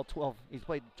played all 12. He's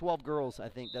played 12 girls, I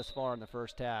think, thus far in the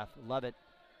first half. Love it.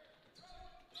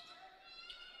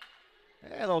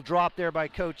 A little drop there by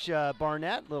Coach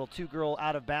Barnett. Little 2-girl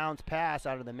out-of-bounds pass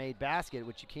out of the made basket,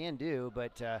 which you can do,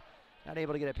 but not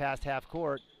able to get it past half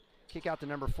court. Kick out to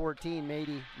number 14,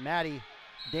 Maddie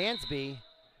Dansby.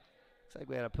 Looks like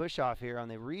we had a push off here on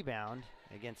the rebound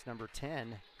against number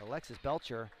 10, Alexis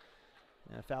Belcher.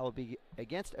 And a foul will be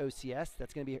against OCS.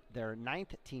 That's going to be their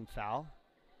 9th team foul.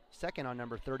 Second on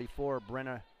number 34,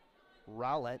 Brenna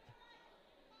Rowlett.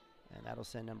 And that'll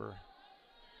send number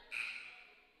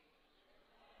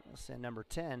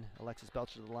 10, Alexis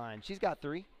Belcher, to the line. She's got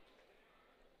 3.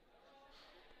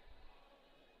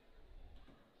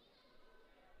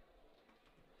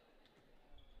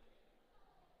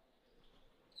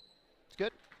 It's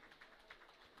good.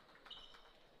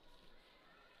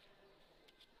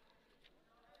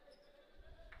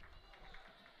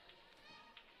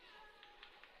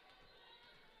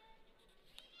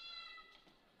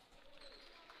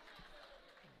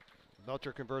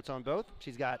 Belcher converts on both.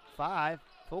 She's got 5.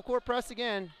 Full court press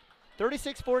again.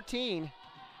 36-14.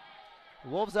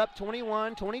 Wolves up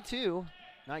 21-22.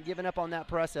 Not giving up on that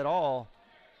press at all.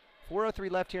 4:03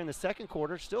 left here in the second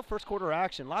quarter. Still first quarter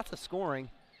action. Lots of scoring.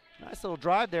 Nice little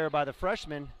drive there by the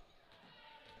freshman,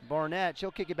 Barnett.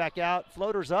 She'll kick it back out.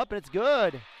 Floater's up, and it's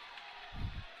good.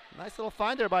 Nice little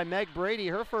find there by Meg Brady.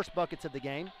 Her first buckets of the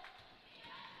game.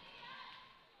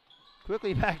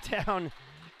 Quickly back down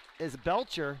is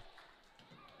Belcher.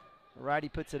 Righty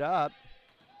puts it up.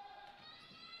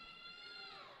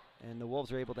 And the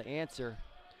Wolves are able to answer.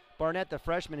 Barnett, the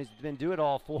freshman, has been do it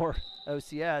all for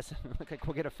OCS. Look like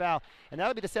we'll get a foul. And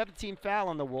that'll be the 7th foul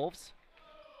on the Wolves.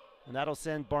 And that'll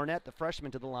send Barnett, the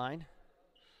freshman, to the line.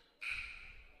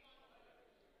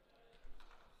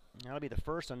 That'll be the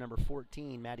first on number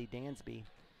 14, Maddie Dansby.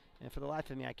 And for the life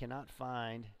of me, I cannot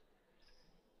find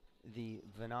the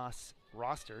Vanoss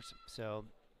rosters. So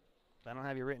if I don't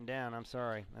have you written down, I'm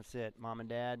sorry. That's it, Mom and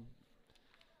Dad.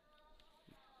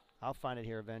 I'll find it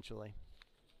here eventually.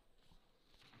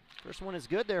 First one is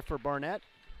good there for Barnett.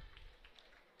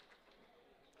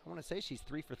 I want to say she's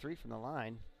 3 for 3 from the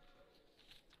line.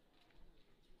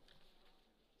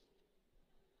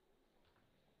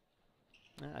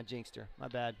 I jinxed her. My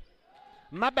bad.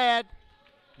 My bad.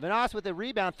 Vanoss with the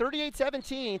rebound.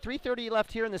 38-17. 3:30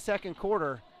 left here in the second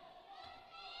quarter.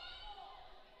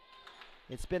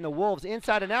 It's been the Wolves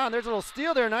inside and out. And there's a little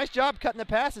steal there. Nice job cutting the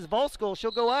passes. Volskol,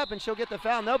 she'll go up and she'll get the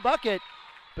foul. No bucket.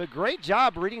 But great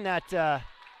job reading that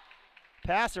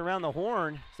pass around the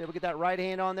horn. So able to get that right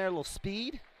hand on there. A little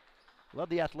speed. Love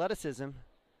the athleticism.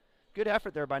 Good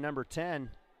effort there by number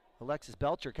 10, Alexis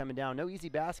Belcher, coming down. No easy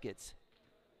baskets.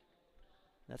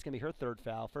 That's going to be her 3rd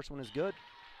foul. First one is good.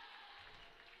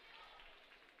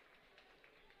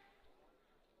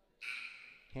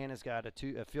 Hannah's got a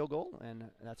field goal, and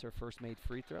that's her first made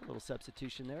free throw. A little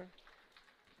substitution there.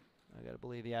 I got to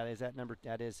believe, yeah,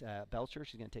 that is Belcher.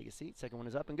 She's going to take a seat. Second one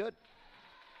is up and good.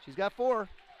 She's got 4.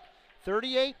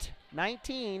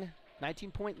 38-19.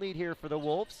 19-point lead here for the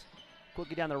Wolves.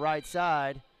 Quickly down the right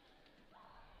side.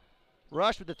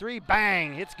 Rush with the 3.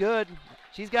 Bang! It's good.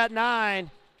 She's got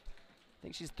 9. I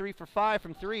think she's 3 for 5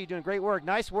 from 3, doing great work.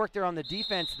 Nice work there on the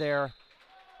defense there.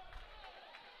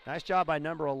 Nice job by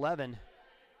number 11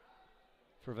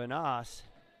 for Vanoss.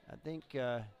 I think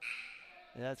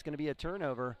that's going to be a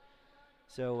turnover.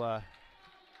 So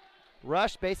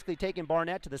Rush basically taking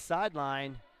Barnett to the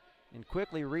sideline and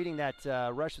quickly reading that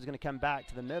Rush was going to come back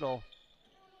to the middle.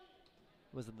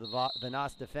 Was the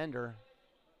Vanoss defender.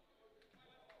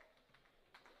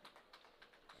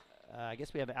 I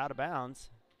guess we have it out of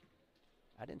bounds.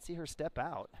 I didn't see her step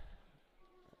out.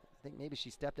 I think maybe she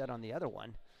stepped out on the other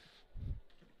one.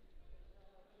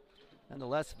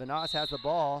 Nonetheless, Vanoss has the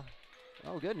ball.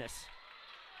 Oh, goodness.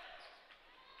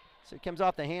 So it comes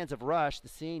off the hands of Rush, the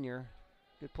senior.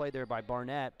 Good play there by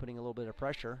Barnett, putting a little bit of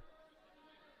pressure.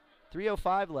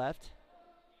 3:05 left.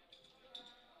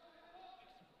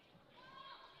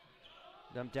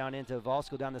 Dump down into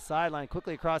Volskol down the sideline,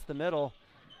 quickly across the middle.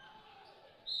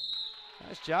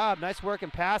 Nice job. Nice work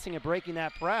in passing and breaking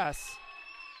that press.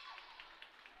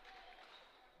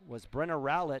 Was Brenna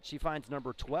Rowlett. She finds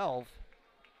number 12,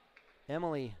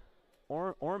 Emily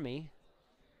Orme.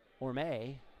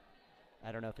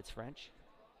 I don't know if it's French.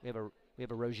 We have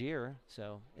a Rogier,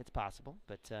 so it's possible.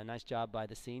 But nice job by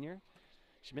the senior.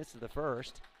 She misses the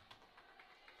first.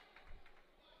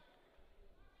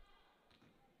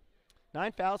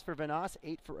 9 fouls for Vanoss,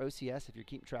 8 for OCS if you're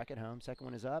keeping track at home. Second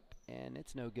one is up, and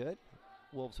it's no good.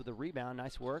 Wolves with a rebound.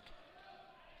 Nice work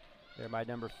there by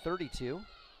number 32,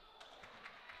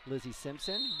 Lizzie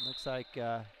Simpson. Looks like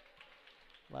we'll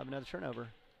have another turnover.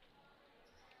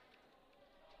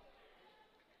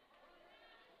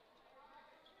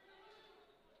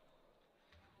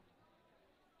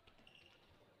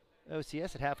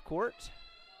 OCS at half court.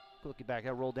 Quickly back.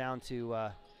 I'll roll down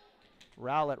to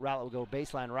Rowlett. Rowlett will go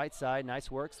baseline right side. Nice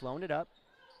work, slowing it up.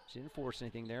 She didn't force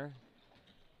anything there.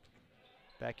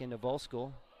 Back into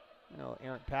Volskol.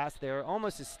 Errant pass there.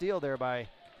 Almost a steal there by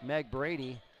Meg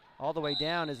Brady. All the way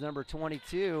down is number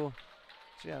 22,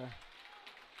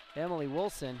 Emily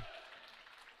Wilson.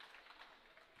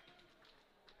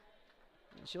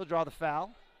 And she'll draw the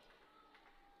foul.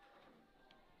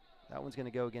 That one's going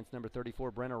to go against number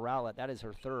 34, Brenna Rowlett. That is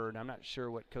her 3rd. I'm not sure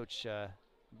what Coach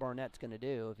Barnett's going to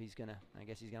do. If he's going to, I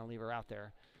guess he's going to leave her out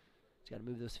there. He's got to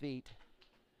move those feet.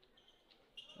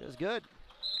 It was good.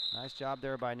 Nice job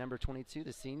there by number 22,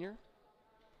 the senior.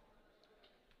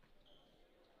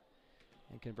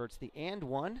 And converts the and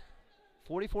one.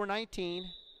 44-19.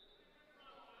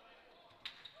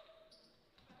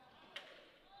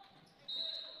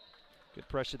 Good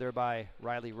pressure there by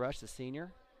Riley Rush, the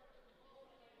senior.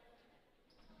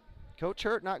 Coach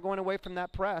Hurt not going away from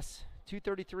that press.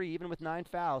 2:33, even with 9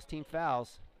 fouls, team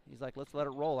fouls. He's like, let's let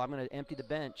it roll. I'm going to empty the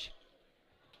bench.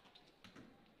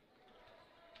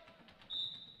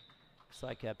 Looks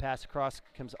like a pass across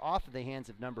comes off of the hands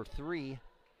of number 3,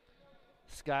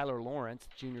 Skylar Lawrence,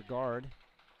 junior guard.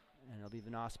 And it'll be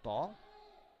Vanoss ball.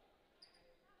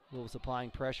 Wolves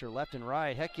applying pressure left and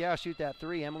right. Heck yeah, shoot that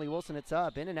 3. Emily Wilson, it's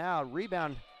up, in and out.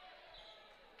 Rebound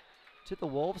to the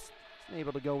Wolves. It's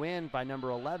able to go in by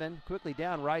number 11. Quickly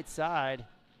down right side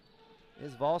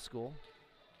is Volschool.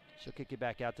 She'll kick it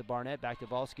back out to Barnett, back to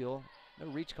Volschool. No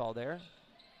reach call there.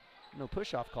 No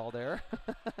push-off call there.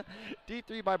 Deep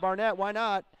 3 by Barnett, why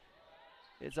not?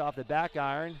 It's off the back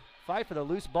iron. Fight for the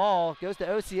loose ball. Goes to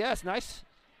OCS. Nice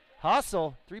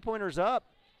hustle. 3-pointers up.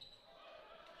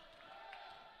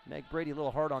 Meg Brady a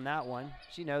little hard on that one.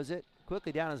 She knows it.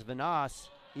 Quickly down is Vanoss.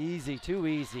 Easy, too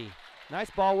easy. Nice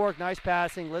ball work, nice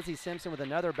passing. Lizzie Simpson with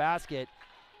another basket.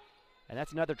 And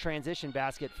that's another transition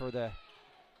basket for the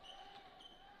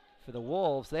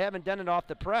Wolves. They haven't done it off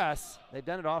the press. They've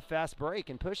done it off fast break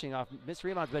and pushing off missed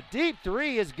rebounds. But deep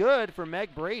 3 is good for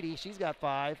Meg Brady. She's got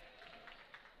 5.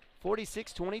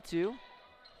 46-22.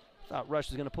 Thought Rush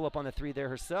was going to pull up on the 3 there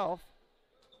herself.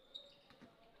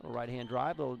 Little right-hand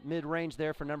drive, little mid-range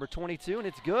there for number 22, and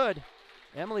it's good.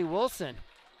 Emily Wilson.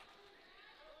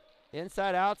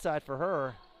 Inside, outside for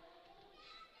her.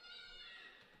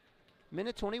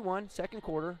 Minute 21, second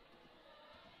quarter.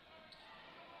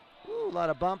 Ooh, a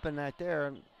lot of bumping right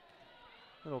there.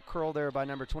 Little curl there by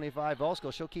number 25,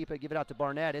 Volschool. She'll keep it, give it out to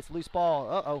Barnett. It's loose ball.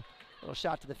 Uh-oh. Little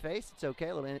shot to the face. It's okay,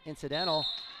 a little incidental.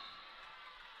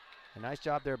 A nice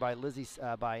job there by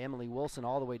by Emily Wilson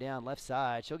all the way down left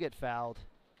side. She'll get fouled.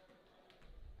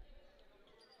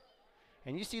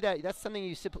 And you see that's something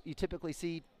you typically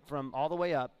see from all the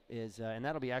way up is, and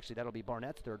that'll be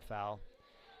Barnett's 3rd foul.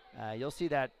 You'll see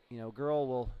that girl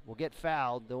will get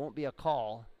fouled. There won't be a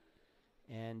call,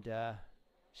 and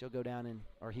she'll go down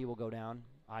or he will go down.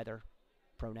 Either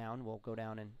pronoun will go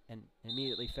down and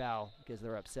immediately foul because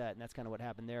they're upset, and that's kind of what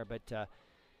happened there. But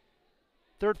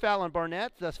 3rd foul on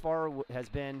Barnett thus far has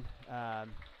been, I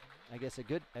guess, a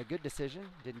good decision.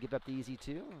 Didn't give up the easy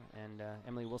 2, and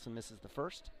Emily Wilson misses the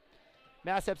 1st.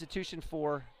 Mass substitution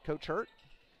for Coach Hurt.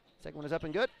 Second one is up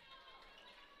and good.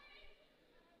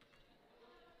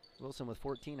 Wilson with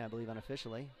 14, I believe,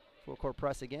 unofficially. Full court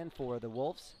press again for the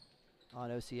Wolves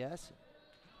on OCS.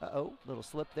 Uh-oh, little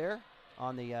slip there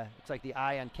on the, looks like the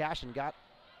eye on Cashin got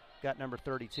number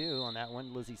 32 on that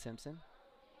one, Lizzie Simpson.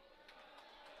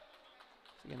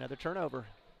 See another turnover.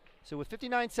 So with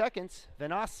 59 seconds,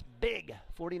 Vanoss big,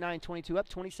 49-22, up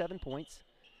 27 points.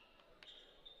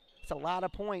 It's a lot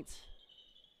of points.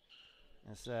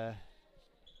 As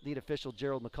lead official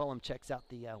Gerald McCullum checks out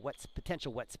the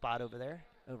potential wet spot over there,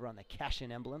 over on the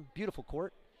Cashin emblem. Beautiful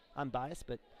court. I'm biased,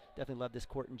 but definitely love this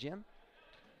court and gym.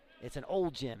 It's an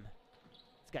old gym.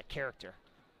 It's got character.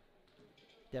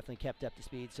 Definitely kept up to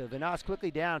speed. So Vanoss quickly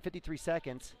down, 53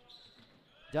 seconds.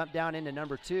 Dump down into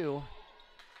number 2.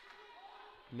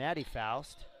 Maddie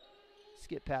Faust.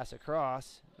 Skip pass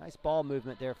across. Nice ball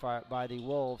movement there by the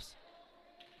Wolves.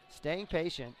 Staying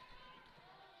patient.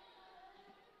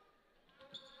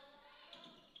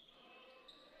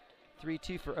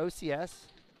 3-2 for OCS.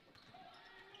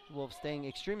 Wolves staying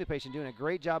extremely patient, doing a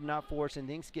great job not forcing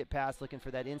things. Skip pass, looking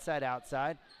for that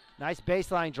inside-outside. Nice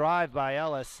baseline drive by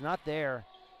Ellis. Not there.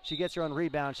 She gets her own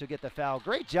rebound. She'll get the foul.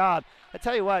 Great job. I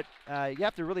tell you what, you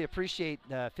have to really appreciate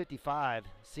 55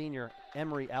 senior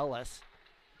Emery Ellis.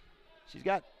 She's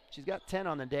got 10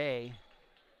 on the day,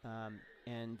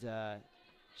 and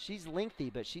she's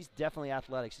lengthy, but she's definitely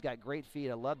athletic. She's got great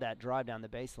feet. I love that drive down the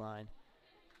baseline.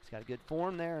 She's got a good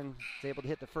form there and is able to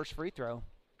hit the first free throw.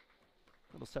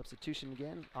 Little substitution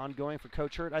again, ongoing for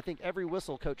Coach Hurt. I think every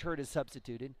whistle Coach Hurt is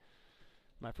substituted.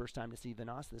 My first time to see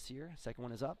Vanoss this year. Second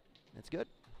one is up. That's good.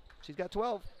 She's got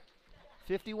 12.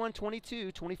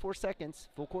 51-22, 24 seconds.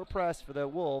 Full court press for the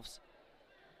Wolves.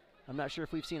 I'm not sure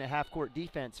if we've seen a half-court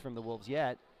defense from the Wolves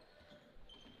yet.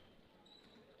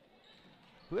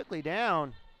 Quickly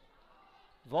down.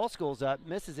 Volschool's up,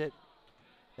 misses it.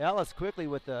 Ellis quickly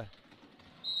with the,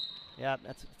 yeah,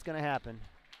 it's going to happen.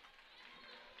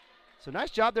 So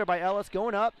nice job there by Ellis,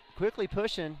 going up, quickly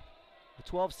pushing with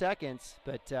 12 seconds.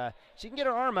 But she can get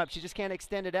her arm up, she just can't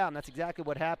extend it out, and that's exactly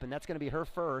what happened. That's going to be her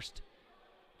first.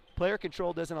 Player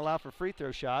control doesn't allow for free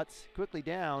throw shots. Quickly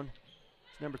down.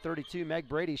 It's number 32, Meg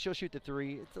Brady. She'll shoot the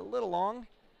 3. It's a little long.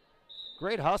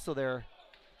 Great hustle there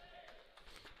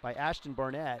by Ashton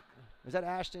Barnett. Was that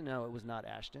Ashton? No, it was not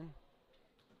Ashton.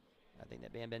 I think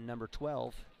that may have been number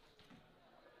 12.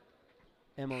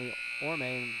 Emily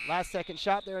Orme. Last second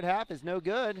shot there at half is no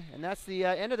good, and that's the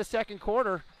end of the second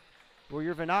quarter, where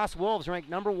your Vanoss Wolves, ranked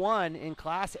number 1 in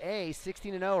Class A,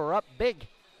 16-0, are up big,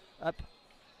 up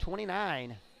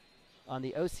 29 on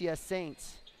the OCS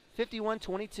Saints,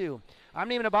 51-22. I'm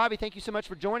Neiman and Bobby. Thank you so much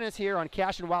for joining us here on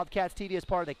Cashin Wildcats TV as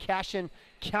part of the Cashin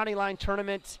County Line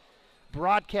Tournament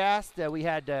broadcast. We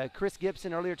had Chris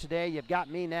Gibson earlier today. You've got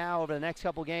me now over the next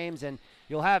couple games, and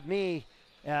you'll have me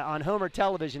on Homer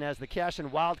Television as the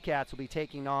Cashin Wildcats will be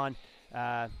taking on,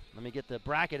 let me get the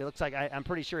bracket. It looks like I'm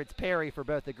pretty sure it's Perry for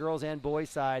both the girls and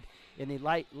boys side in the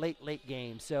late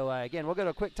game. So, again, we'll go to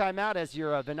a quick timeout as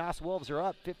your Vanoss Wolves are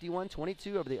up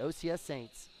 51-22 over the OCS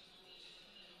Saints.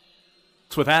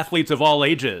 With athletes of all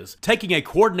ages, taking a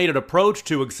coordinated approach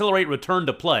to accelerate return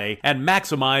to play and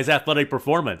maximize athletic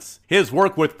performance. His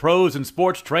work with pros in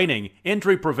sports training,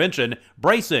 injury prevention,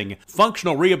 bracing,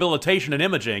 functional rehabilitation, and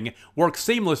imaging works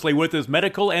seamlessly with his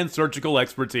medical and surgical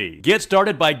expertise. Get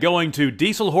started by going to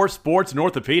Dieselhorst Sports and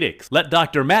Orthopedics. Let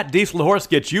Dr. Matt Dieselhorst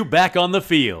get you back on the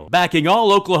field, backing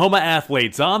all Oklahoma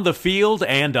athletes on the field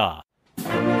and off.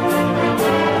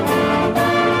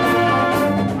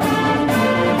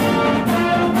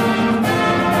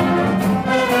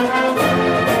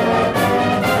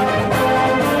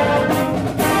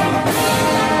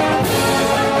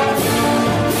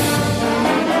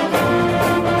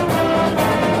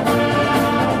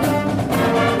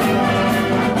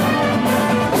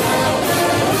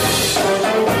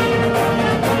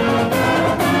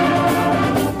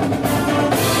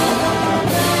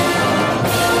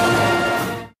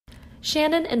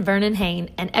 Shannon and Vernon Hain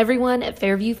and everyone at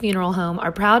Fairview Funeral Home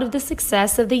are proud of the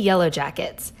success of the Yellow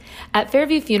Jackets. At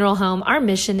Fairview Funeral Home, our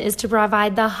mission is to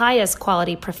provide the highest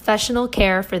quality professional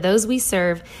care for those we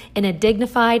serve in a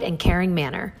dignified and caring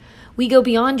manner. We go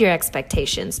beyond your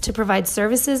expectations to provide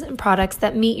services and products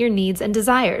that meet your needs and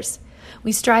desires.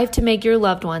 We strive to make your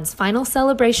loved one's final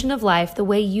celebration of life the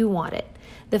way you want it.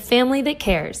 The family that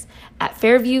cares at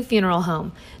Fairview Funeral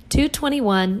Home,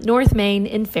 221 North Main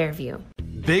in Fairview.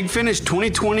 Big Finish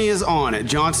 2020 is on at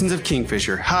Johnson's of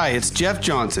Kingfisher. Hi, it's Jeff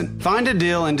Johnson. Find a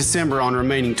deal in December on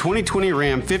remaining 2020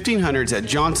 Ram 1500s at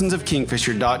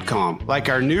johnsonsofkingfisher.com. Like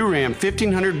our new Ram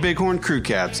 1500 Bighorn Crew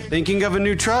Cabs. Thinking of a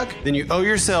new truck? Then you owe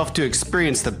yourself to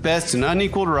experience the best and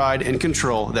unequaled ride and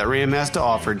control that Ram has to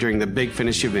offer during the Big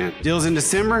Finish event. Deals in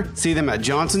December? See them at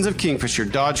Johnson's of Kingfisher,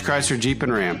 Dodge, Chrysler, Jeep,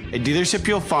 and Ram. A dealership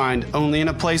you'll find only in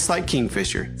a place like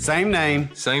Kingfisher. Same name,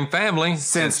 same family,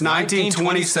 since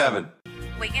 1927.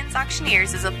 Wiggins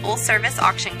Auctioneers is a full-service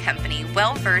auction company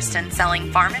well-versed in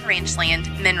selling farm and range land,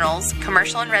 minerals,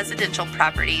 commercial and residential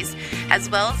properties, as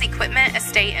well as equipment,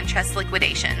 estate, and trust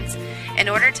liquidations. In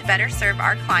order to better serve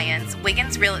our clients,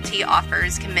 Wiggins Realty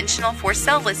offers conventional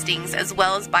for-sale listings as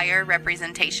well as buyer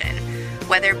representation.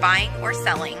 Whether buying or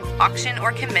selling, auction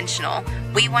or conventional,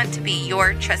 we want to be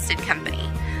your trusted company.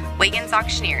 Wiggins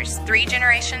Auctioneers, 3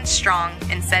 generations strong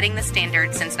and setting the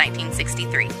standard since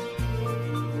 1963.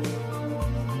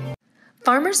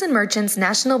 Farmers and Merchants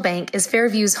National Bank is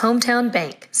Fairview's hometown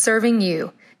bank, serving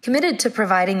you. Committed to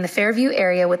providing the Fairview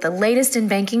area with the latest in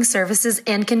banking services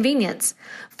and convenience.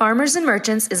 Farmers and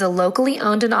Merchants is a locally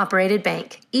owned and operated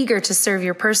bank, eager to serve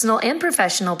your personal and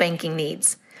professional banking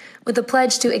needs. With a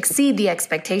pledge to exceed the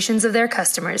expectations of their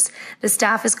customers, the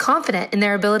staff is confident in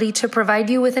their ability to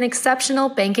provide you with an exceptional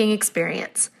banking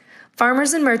experience.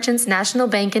 Farmers and Merchants National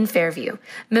Bank in Fairview,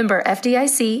 member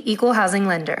FDIC, equal housing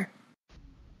lender.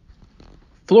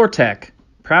 FloorTech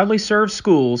proudly serves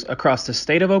schools across the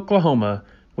state of Oklahoma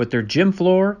with their gym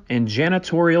floor and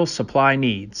janitorial supply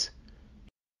needs.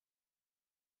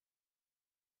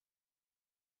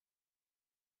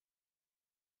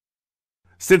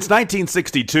 Since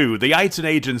 1962, the Eitzen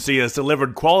Agency has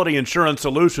delivered quality insurance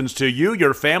solutions to you,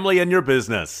 your family, and your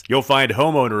business. You'll find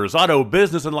homeowners, auto,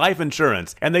 business, and life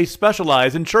insurance, and they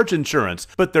specialize in church insurance.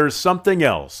 But there's something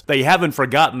else. They haven't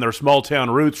forgotten their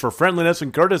small-town roots for friendliness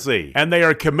and courtesy, and they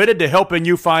are committed to helping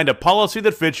you find a policy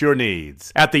that fits your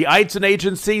needs. At the Eitzen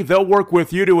Agency, they'll work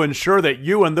with you to ensure that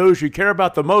you and those you care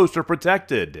about the most are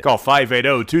protected. Call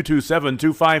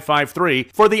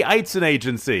 580-227-2553 for the Eitzen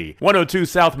Agency, 102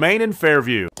 South Main in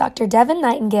Fairview. Dr. Devin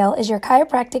Nightingale is your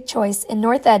chiropractic choice in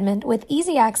North Edmond with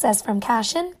easy access from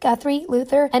Cashin, Guthrie,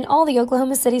 Luther, and all the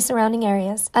Oklahoma City surrounding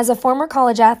areas. As a former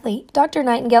college athlete, Dr.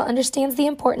 Nightingale understands the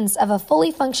importance of a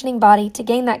fully functioning body to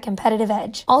gain that competitive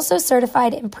edge. Also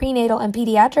certified in prenatal and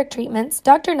pediatric treatments,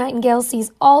 Dr. Nightingale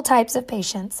sees all types of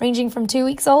patients, ranging from 2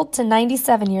 weeks old to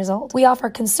 97 years old. We offer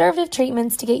conservative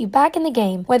treatments to get you back in the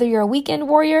game, whether you're a weekend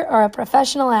warrior or a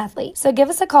professional athlete. So give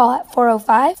us a call at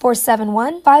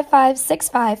 405-471-5565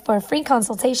 for a free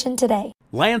consultation today.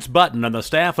 Lance Button and the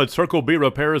staff at Circle B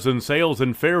Repairs and Sales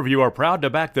in Fairview are proud to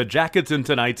back the Jackets in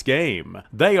tonight's game.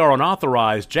 They are an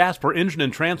authorized Jasper engine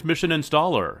and transmission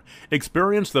installer.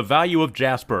 Experience the value of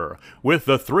Jasper with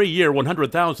the 3-year,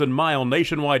 100,000-mile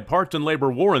nationwide parts and labor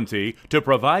warranty to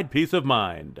provide peace of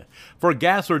mind. For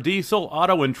gas or diesel,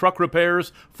 auto and truck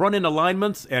repairs, front-end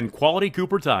alignments, and quality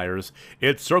Cooper tires,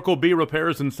 it's Circle B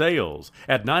Repairs and Sales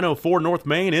at 904 North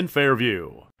Main in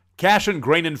Fairview. Cash and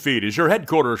Grain and Feed is your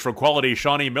headquarters for quality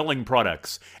Shawnee milling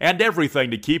products and everything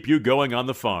to keep you going on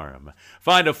the farm.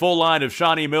 Find a full line of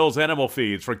Shawnee Mills animal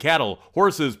feeds for cattle,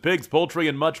 horses, pigs, poultry,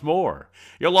 and much more.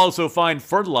 You'll also find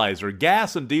fertilizer,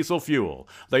 gas, and diesel fuel.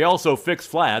 They also fix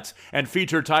flats and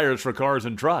feature tires for cars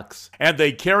and trucks. And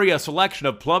they carry a selection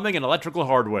of plumbing and electrical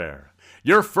hardware.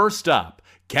 Your first stop,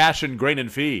 Cash and Grain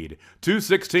and Feed,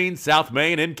 216 South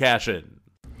Main in Cashin.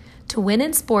 To win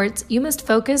in sports, you must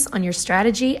focus on your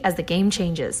strategy as the game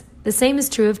changes. The same is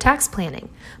true of tax planning.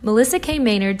 Melissa K.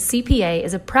 Maynard, CPA,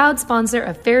 is a proud sponsor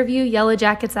of Fairview Yellow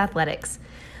Jackets Athletics.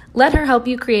 Let her help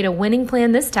you create a winning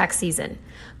plan this tax season.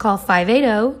 Call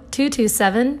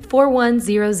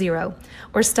 580-227-4100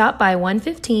 or stop by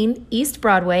 115 East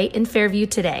Broadway in Fairview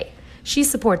today. She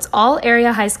supports all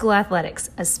area high school athletics,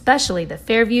 especially the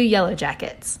Fairview Yellow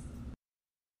Jackets.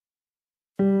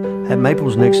 At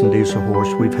Maples Nixon Diesel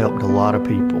Horse, we've helped a lot of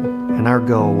people, and our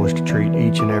goal was to treat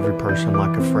each and every person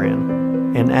like a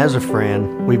friend. And as a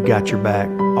friend, we've got your back,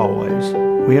 always.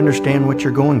 We understand what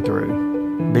you're going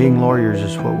through. Being lawyers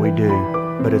is what we do,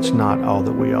 but it's not all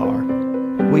that we are.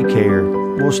 We care.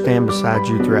 We'll stand beside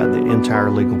you throughout the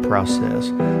entire legal process,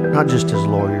 not just as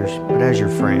lawyers, but as your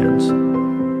friends.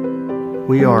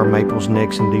 We are Maples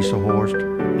Nixon Diesel Horse,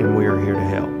 and we are here to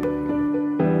help.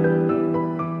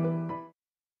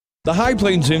 The High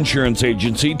Plains Insurance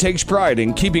Agency takes pride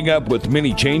in keeping up with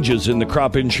many changes in the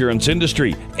crop insurance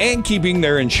industry and keeping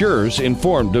their insurers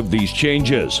informed of these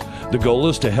changes. The goal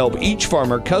is to help each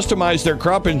farmer customize their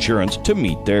crop insurance to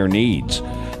meet their needs.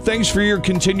 Thanks for your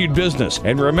continued business,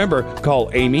 and remember, call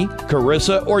Amy,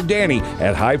 Carissa, or Danny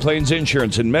at High Plains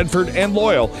Insurance in Medford and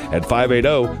Loyal at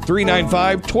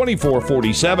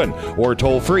 580-395-2447 or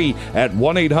toll free at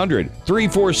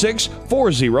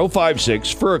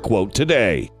 1-800-346-4056 for a quote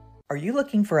today. Are you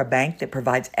looking for a bank that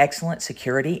provides excellent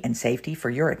security and safety for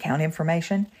your account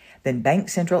information? Then Bank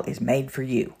Central is made for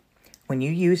you. When you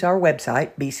use our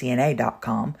website,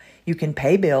 bcna.com, you can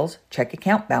pay bills, check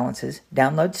account balances,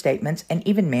 download statements, and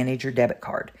even manage your debit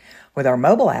card. With our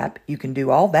mobile app, you can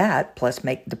do all that, plus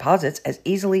make deposits as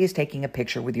easily as taking a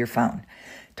picture with your phone.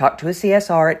 Talk to a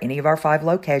CSR at any of our 5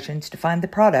 locations to find the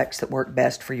products that work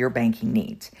best for your banking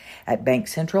needs. At Bank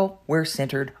Central, we're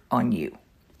centered on you.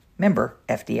 Member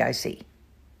FDIC.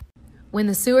 When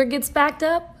the sewer gets backed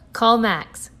up, call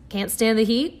Max. Can't stand the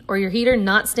heat or your heater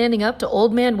not standing up to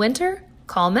old man winter?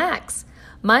 Call Max.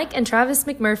 Mike and Travis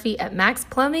McMurphy at Max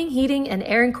Plumbing, Heating, and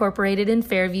Air Incorporated in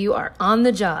Fairview are on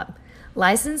the job.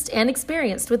 Licensed and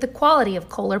experienced with the quality of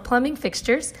Kohler plumbing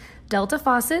fixtures, Delta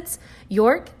faucets,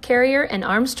 York, Carrier, and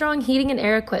Armstrong heating and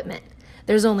air equipment.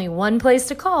 There's only one place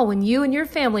to call when you and your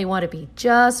family want to be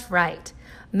just right.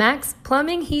 Max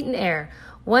Plumbing, Heat, and Air,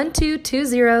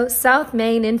 1220 South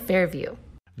Main in Fairview.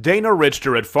 Dana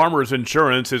Richter at Farmers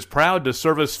Insurance is proud to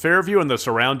service Fairview and the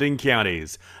surrounding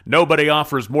counties. Nobody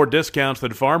offers more discounts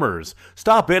than Farmers.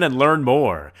 Stop in and learn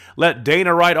more. Let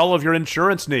Dana write all of your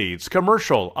insurance needs,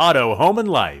 commercial, auto, home, and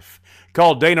life.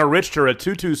 Call Dana Richter at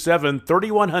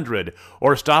 227-3100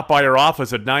 or stop by her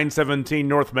office at 917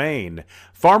 North Main.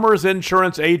 Farmers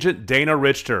Insurance Agent Dana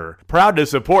Richter, proud to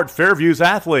support Fairview's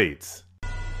athletes.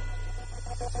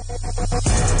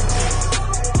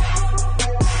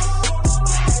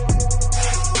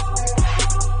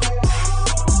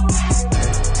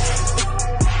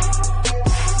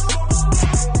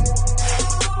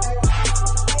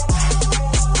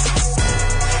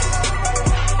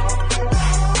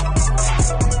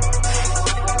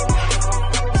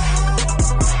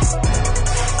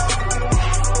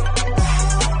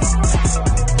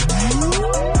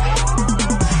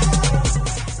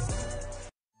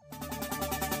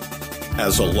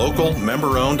 As a local,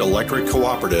 member-owned electric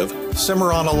cooperative,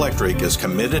 Cimarron Electric is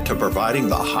committed to providing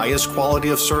the highest quality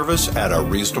of service at a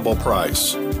reasonable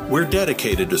price. We're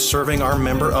dedicated to serving our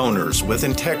member owners with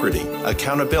integrity,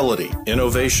 accountability,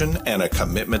 innovation, and a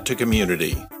commitment to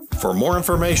community. For more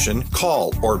information,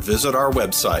 call or visit our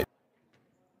website.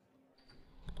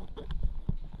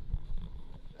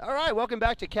 All right, welcome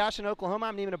back to Cashin, Oklahoma.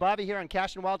 I'm Neiman Abavi here on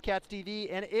Cashin Wildcats TV,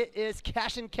 and it is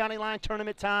Cashin County Line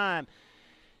Tournament time.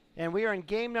 And we are in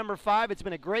game number 5. It's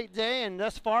been a great day, and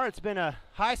thus far it's been a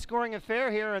high-scoring affair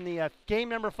here in the game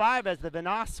number 5 as the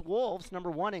Vanoss Wolves,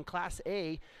 number 1 in Class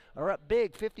A, are up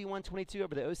big, 51-22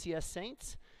 over the OCS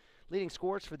Saints. Leading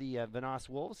scorers for the Vanoss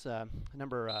Wolves,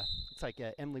 looks like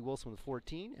Emily Wilson with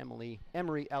 14,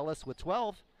 Emery Ellis with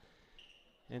 12.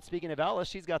 And speaking of Ellis,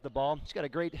 she's got the ball. She's got a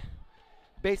great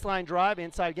baseline drive,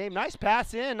 inside game. Nice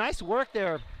pass in, nice work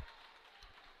there.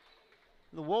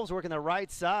 The Wolves working the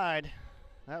right side.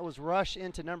 That was rush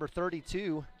into number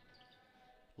 32,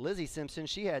 Lizzie Simpson.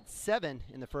 She had 7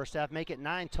 in the first half, make it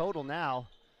 9 total now.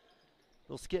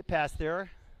 Little skip pass there.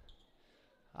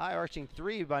 High arching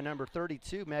 3 by number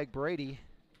 32, Meg Brady.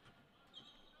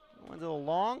 One's a little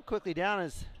long, quickly down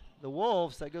as the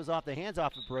Wolves. That goes off the hands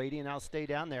off of Brady, and I'll stay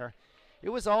down there. It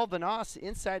was all Vanoss,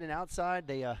 inside and outside.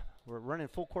 They were running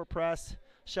full court press,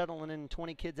 shuttling in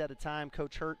 20 kids at a time.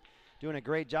 Coach Hurt doing a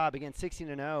great job. Again,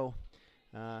 16-0.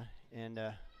 And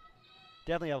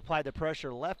definitely applied the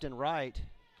pressure left and right.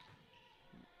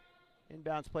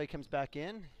 Inbounds play comes back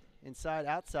in, inside,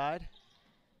 outside.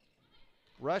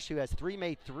 Rush, who has 3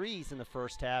 made threes in the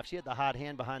first half. She had the hot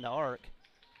hand behind the arc.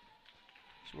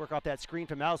 She work off that screen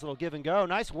from Alice, little give and go.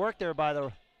 Nice work there by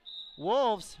the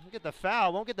Wolves. Look at the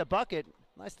foul, won't get the bucket.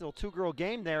 Nice little two-girl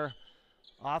game there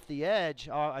off the edge.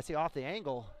 I say off the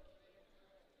angle.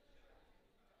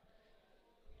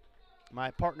 My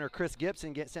partner, Chris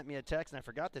Gibson, sent me a text, and I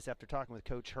forgot this after talking with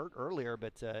Coach Hurt earlier,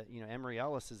 but, Emery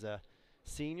Ellis is a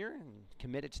senior and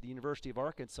committed to the University of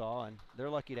Arkansas, and they're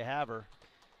lucky to have her.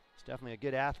 She's definitely a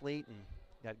good athlete and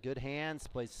got good hands,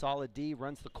 plays solid D,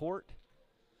 runs the court,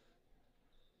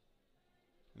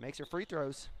 makes her free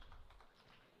throws.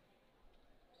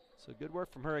 So good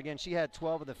work from her. Again, she had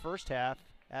 12 in the first half.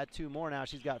 Add 2 more now.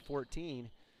 She's got 14.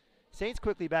 Saints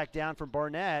quickly back down from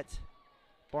Barnett.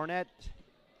 Barnett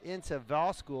into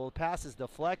Valschool. Pass is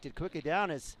deflected. Quickly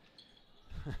down as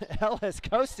Ellis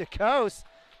coast to coast.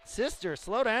 Sister,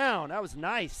 slow down. That was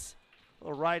nice.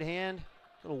 Little right hand,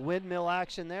 little windmill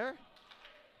action there.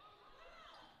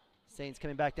 Saints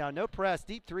coming back down. No press.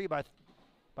 Deep 3 by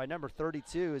number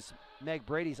 32 as Meg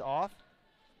Brady's off.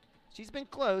 She's been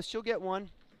close. She'll get one.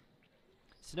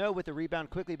 Snow with the rebound,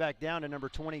 quickly back down to number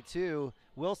 22,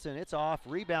 Wilson. It's off.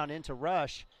 Rebound into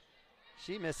Rush.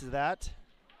 She misses that.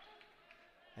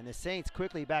 And the Saints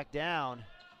quickly back down.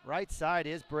 Right side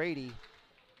is Brady.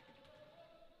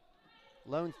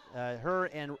 Her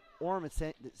and Orm,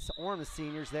 the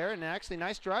seniors there. And actually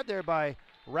nice drive there by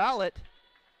Rowlett.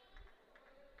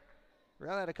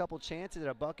 Rowlett had a couple chances at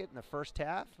a bucket in the first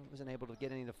half. Wasn't able to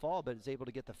get any to fall, but was able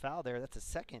to get the foul there. That's a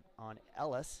second on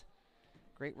Ellis.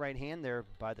 Great right hand there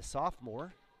by the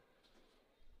sophomore.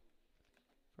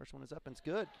 First one is up and it's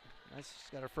good. Nice,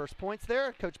 she's got her first points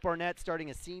there. Coach Barnett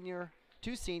starting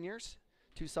two seniors,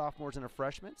 2 sophomores and a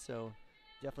freshman, so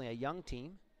definitely a young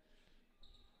team.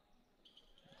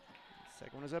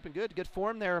 Second one is up and good. Good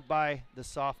form there by the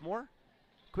sophomore.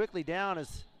 Quickly down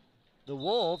as the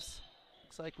Wolves.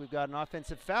 Looks like we've got an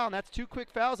offensive foul, and that's 2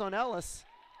 quick fouls on Ellis.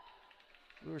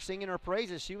 We were singing her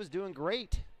praises. She was doing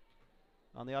great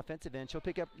on the offensive end. She'll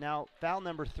pick up now foul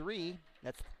number 3.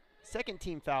 That's second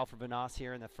team foul for Vanoss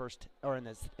here in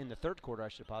the third quarter, I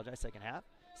should apologize, second half.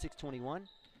 6:21.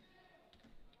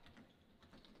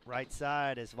 Right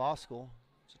side is Voskuhl.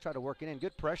 She'll try to work it in.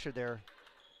 Good pressure there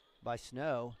by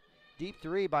Snow. Deep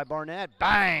 3 by Barnett.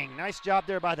 Bang! Nice job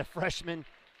there by the freshman.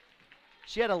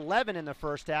 She had 11 in the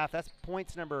first half. That's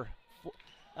points number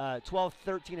 12,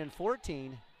 13, and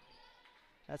 14.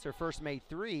 That's her first made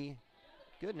 3.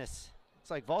 Goodness.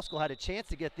 Looks like Voskuhl had a chance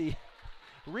to get the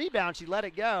rebound. She let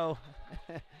it go.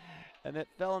 And it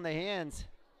fell in the hands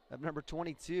of number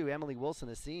 22, Emily Wilson,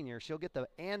 the senior. She'll get the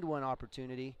and one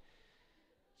opportunity.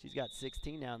 She's got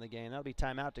 16 now in the game. That'll be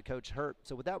timeout to Coach Hurt.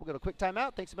 So with that, we'll go to a quick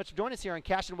timeout. Thanks so much for joining us here on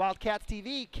Cashin Wildcats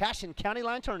TV, Cashin County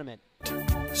Line Tournament.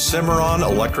 Cimarron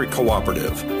Electric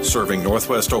Cooperative, serving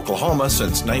Northwest Oklahoma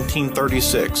since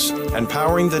 1936 and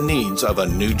powering the needs of a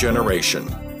new generation.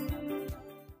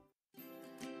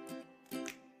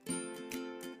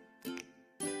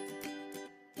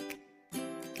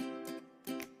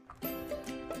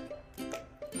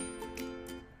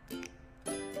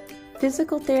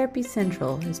 Physical Therapy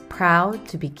Central is proud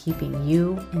to be keeping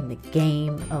you in the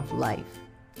game of life.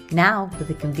 Now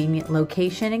with a convenient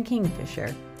location in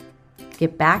Kingfisher.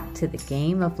 Get back to the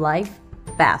game of life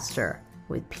faster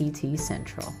with PT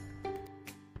Central.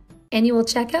 Annual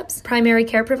checkups, primary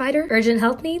care provider, urgent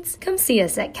health needs? Come see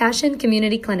us at Cashin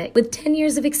Community Clinic. With 10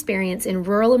 years of experience in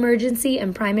rural emergency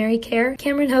and primary care,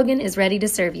 Cameron Hogan is ready to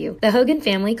serve you. The Hogan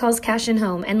family calls Cashin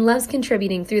home and loves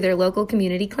contributing through their local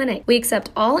community clinic. We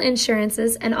accept all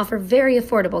insurances and offer very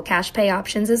affordable cash pay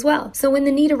options as well. So when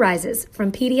the need arises,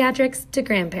 from pediatrics to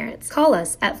grandparents, call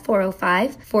us at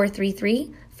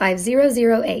 405-433-5008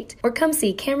 or come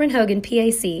see Cameron Hogan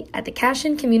PAC at the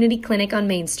Cashin Community Clinic on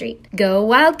Main Street. Go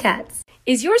Wildcats!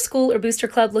 Is your school or booster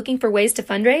club looking for ways to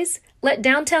fundraise? Let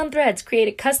Downtown Threads create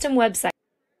a custom website.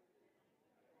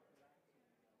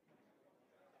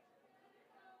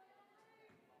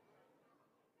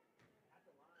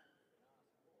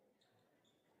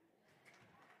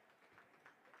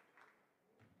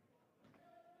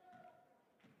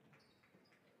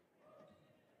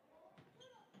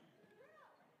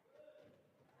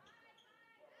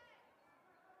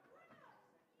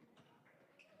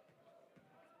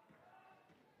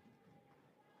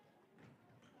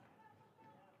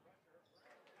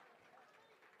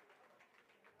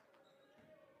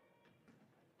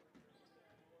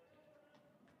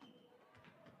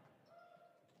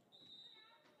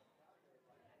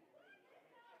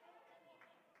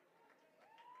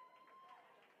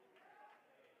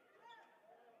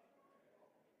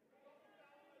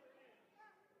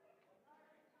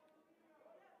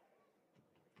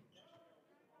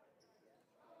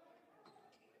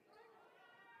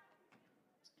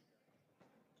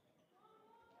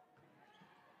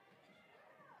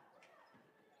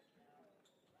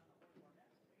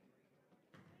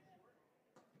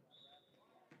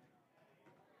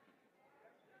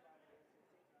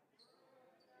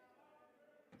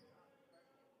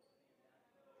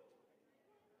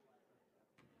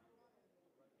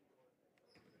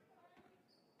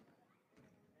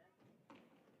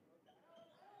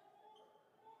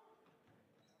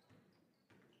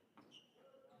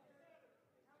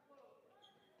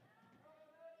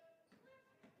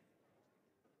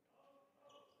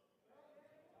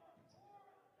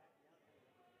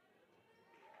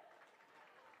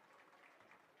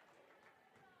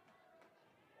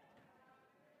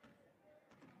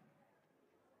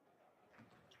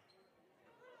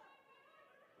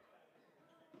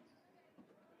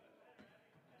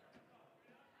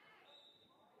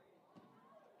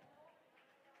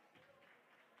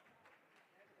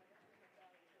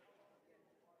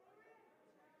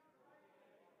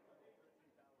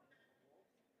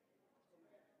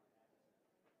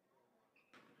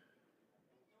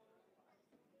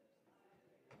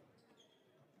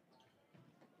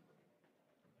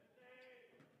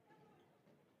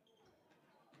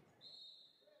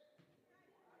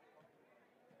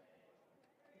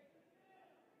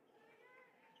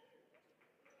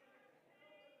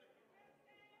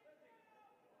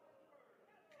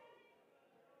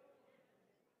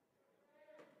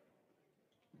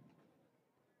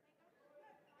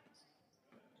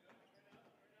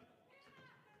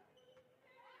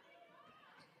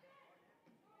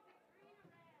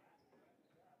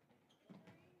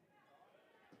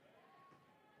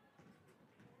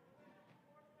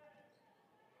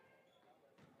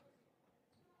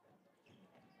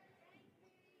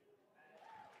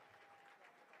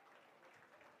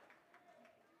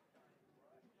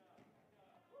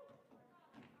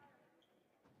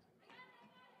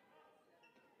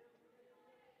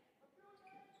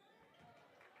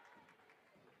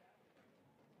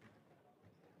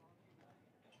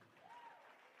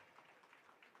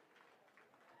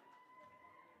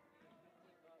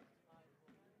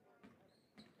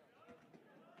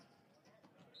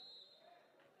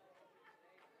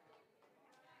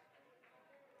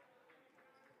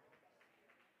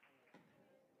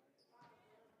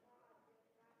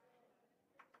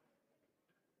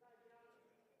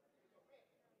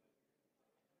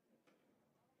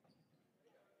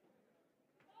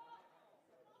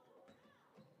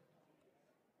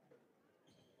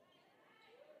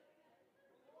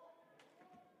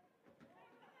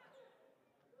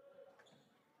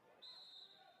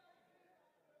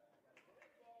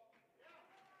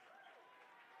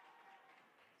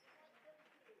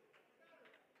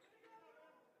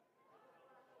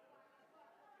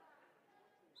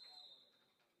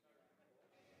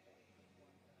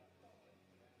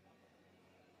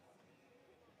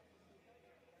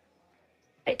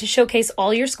 To showcase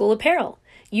all your school apparel.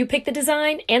 You pick the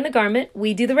design and the garment,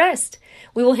 we do the rest.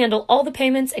 We will handle all the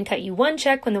payments and cut you one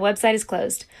check when the website is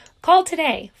closed. Call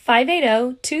today,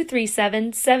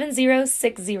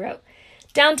 580-237-7060.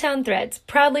 Downtown Threads,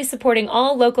 proudly supporting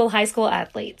all local high school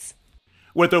athletes.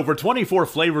 With over 24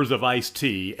 flavors of iced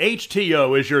tea,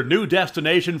 HTO is your new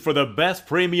destination for the best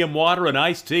premium water and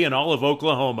iced tea in all of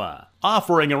Oklahoma.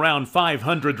 Offering around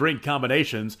 500 drink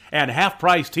combinations and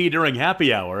half-price tea during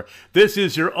happy hour, this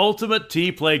is your ultimate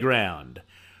tea playground.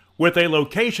 With a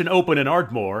location open in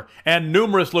Ardmore and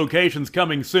numerous locations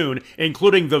coming soon,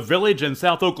 including the Village in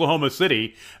South Oklahoma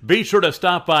City, be sure to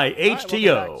stop by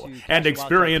HTO and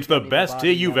experience the best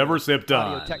tea you've ever sipped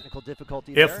on.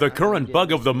 If the current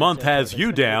bug of the month has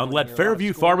you down, let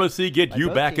Fairview Pharmacy get you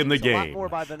back in the game.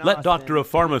 Let Doctor of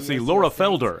Pharmacy Laura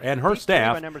Felder and her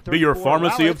staff be your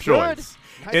pharmacy of choice.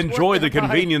 Enjoy the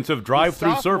convenience of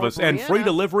drive-through service and free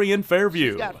delivery in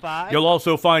Fairview. You'll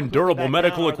also find durable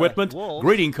medical equipment,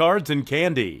 greeting cards, and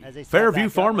candy. Fairview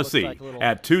Pharmacy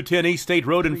at 210 East State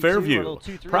Road in Fairview.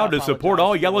 Proud to support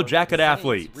all Yellow Jacket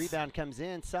athletes.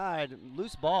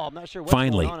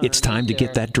 Finally, it's time to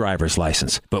get that driver's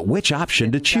license. But which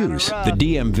option to choose? The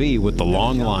DMV with the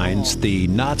long lines, the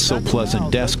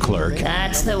not-so-pleasant desk clerk.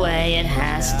 That's the way it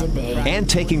has to be. And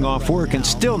taking off work and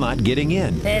still not getting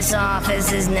in. This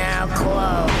office is now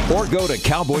closed. Or go to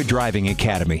Cowboy Driving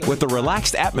Academy. With a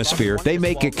relaxed atmosphere, they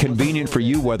make it convenient for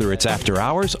you whether it's after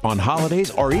hours, on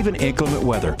holidays, or even inclement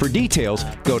weather. For details,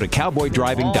 go to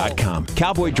cowboydriving.com.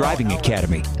 Cowboy Driving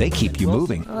Academy. They keep you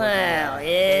moving. Well,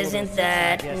 isn't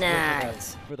that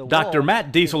nice? Dr.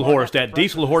 Matt Dieselhorst at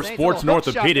Dieselhorst Sports and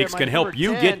Orthopedics can help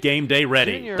you get game day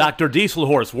ready. Dr.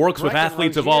 Dieselhorst works with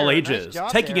athletes of all ages,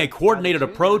 taking a coordinated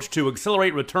approach to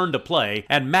accelerate return to play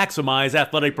and maximize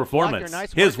athletic performance.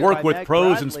 His work with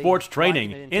pros in sports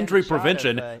training, injury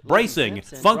prevention, bracing,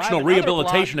 functional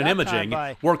rehabilitation, and imaging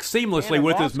works seamlessly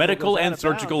with his medical and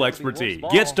surgical expertise.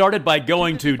 Get started by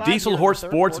going to Dieselhorst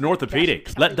Sports and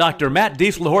Orthopedics. Let Dr. Matt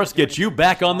Dieselhorst get you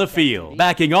back on the field,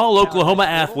 backing all Oklahoma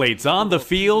athletes on the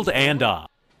field and off.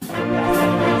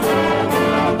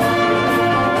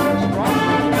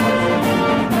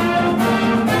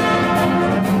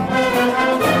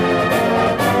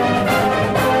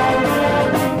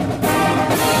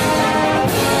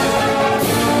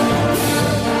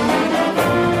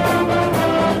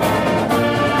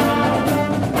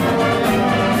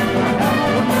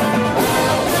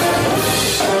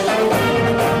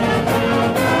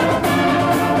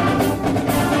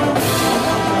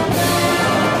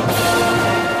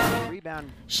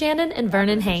 Shannon and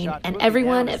Vernon Hain and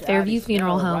everyone at Fairview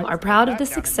Funeral Home are proud of the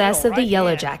success of the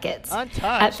Yellow Jackets.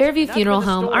 At Fairview Funeral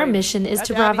Home, our mission is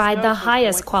to provide the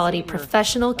highest quality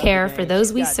professional care for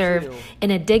those we serve in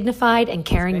a dignified and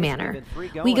caring manner.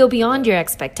 We go beyond your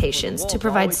expectations to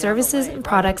provide services and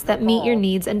products that meet your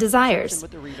needs and desires.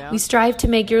 We strive to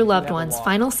make your loved one's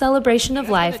final celebration of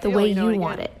life the way you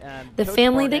want it. The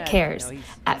family that cares.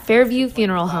 At Fairview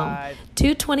Funeral Home,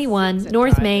 221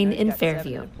 North Main in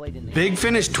Fairview. Big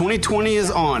Finish 2020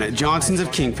 is on at Johnson's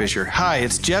of Kingfisher. Hi,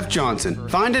 it's Jeff Johnson.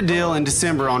 Find a deal in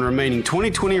December on remaining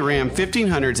 2020 Ram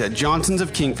 1500s at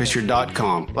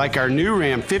johnsonsofkingfisher.com. Like our new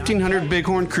Ram 1500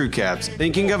 Bighorn Crew Cabs.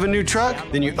 Thinking of a new truck?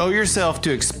 Then you owe yourself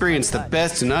to experience the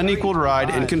best and unequaled ride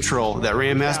and control that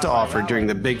Ram has to offer during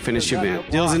the Big Finish event.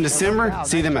 Deals in December?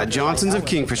 See them at Johnson's of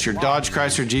Kingfisher, Dodge,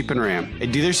 Chrysler, Jeep, and Ram. A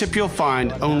dealership you'll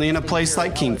find only in a place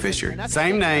like Kingfisher.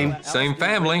 Same name, same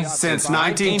family, since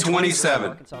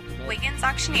 1927. Wiggins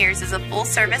Auctioneers is a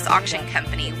full-service auction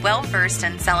company well-versed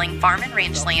in selling farm and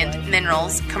rangeland,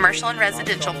 minerals, commercial and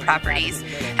residential properties,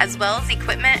 as well as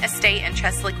equipment, estate, and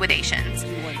trust liquidations.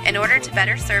 In order to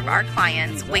better serve our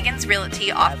clients, Wiggins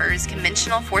Realty offers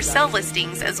conventional for-sale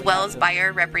listings as well as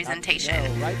buyer representation.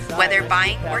 Whether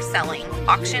buying or selling,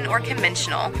 auction or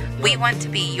conventional, we want to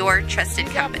be your trusted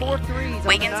company.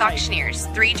 Wiggins Auctioneers,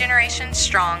 3 generations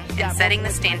strong and setting the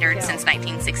standard since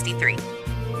 1963.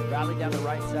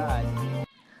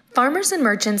 Farmers and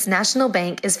Merchants National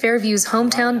Bank is Fairview's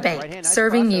hometown bank,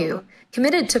 serving you.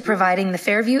 Committed to providing the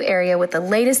Fairview area with the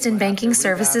latest in banking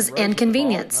services and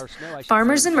convenience.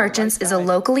 Farmers and Merchants is a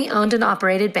locally owned and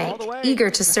operated bank, eager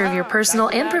to serve your personal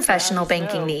and professional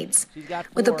banking needs.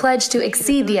 With a pledge to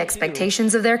exceed the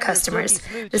expectations of their customers,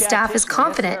 the staff is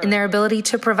confident in their ability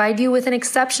to provide you with an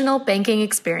exceptional banking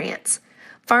experience.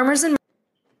 Farmers and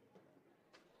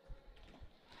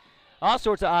all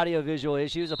sorts of audio-visual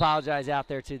issues. Apologize out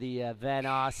there to the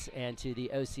Vanoss and to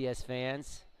the OCS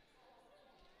fans.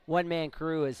 One-man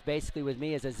crew is basically with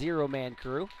me as a zero-man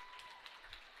crew.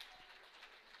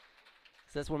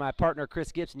 So that's where my partner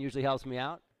Chris Gibson usually helps me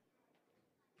out.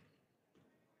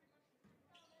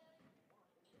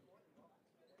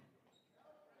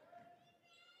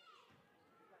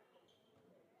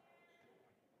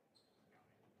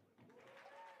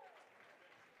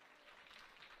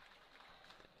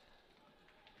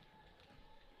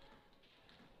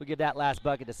 We'll give that last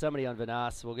bucket to somebody on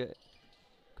Vanoss. We'll get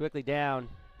Quickly down.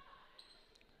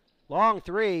 Long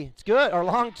three. It's good. Or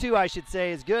long two, I should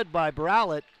say, is good by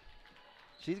Browlett.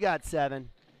 She's got 7.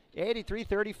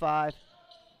 83-35.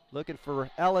 Looking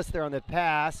for Ellis there on the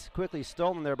pass. Quickly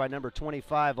stolen there by number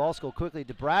 25. Allschool quickly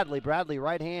to Bradley. Bradley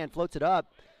right hand floats it up.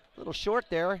 A little short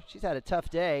there. She's had a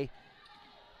tough day.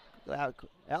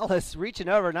 Ellis reaching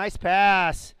over. Nice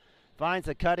pass. Finds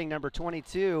the cutting number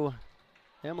 22,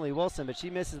 Emily Wilson, but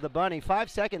she misses the bunny. 5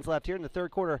 seconds left here in the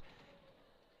third quarter.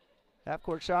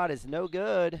 Half-court shot is no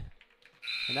good.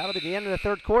 And that'll be the end of the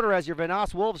third quarter as your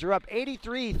Vanoss Wolves are up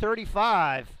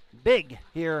 83-35. Big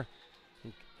here.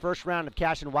 First round of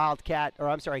Cashin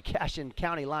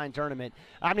County Line Tournament.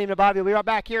 I'm Nina Bobby. We'll be right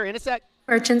back here in a sec.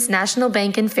 Merchants National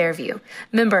Bank in Fairview.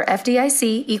 Member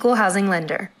FDIC Equal Housing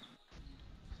Lender.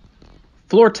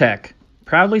 FloorTech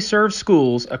proudly serves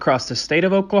schools across the state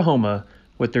of Oklahoma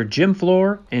with their gym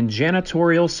floor and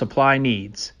janitorial supply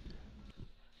needs.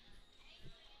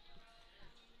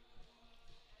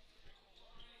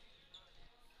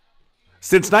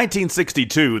 Since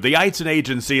 1962, the Eitzen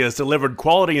Agency has delivered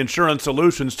quality insurance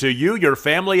solutions to you, your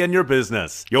family, and your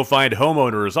business. You'll find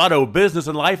homeowners, auto, business,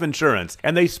 and life insurance,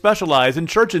 and they specialize in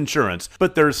church insurance.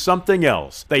 But there's something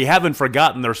else. They haven't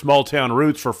forgotten their small-town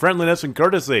roots for friendliness and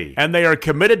courtesy, and they are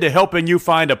committed to helping you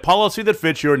find a policy that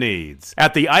fits your needs.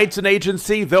 At the Eitzen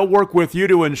Agency, they'll work with you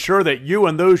to ensure that you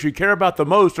and those you care about the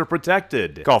most are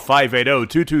protected. Call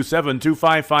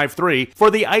 580-227-2553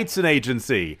 for the Eitzen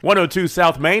Agency, 102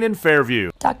 South Main in Fairview.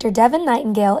 Dr. Devin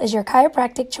Nightingale is your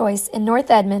chiropractic choice in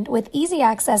North Edmond with easy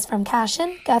access from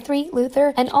Cashin, Guthrie,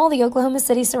 Luther, and all the Oklahoma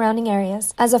City surrounding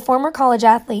areas. As a former college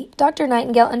athlete, Dr.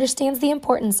 Nightingale understands the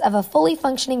importance of a fully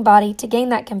functioning body to gain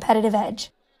that competitive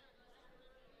edge.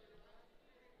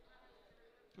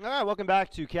 All right, welcome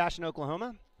back to Cashin,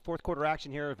 Oklahoma. Fourth quarter action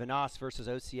here, Vanoss versus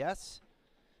OCS.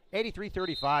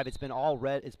 83-35. It's been all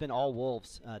red. It's been all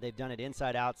Wolves. They've done it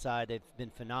inside, outside. They've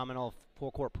been phenomenal.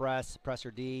 Full-court press,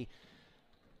 presser D.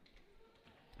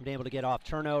 Been able to get off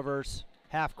turnovers,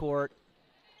 half court.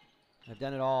 I've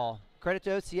done it all. Credit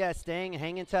to OCS, staying,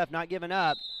 hanging tough, not giving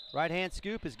up. Right hand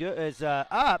scoop is good. Is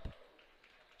up,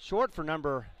 short for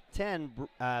number 10,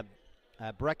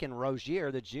 Brecken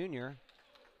Rogier, the junior.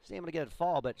 She's able to get it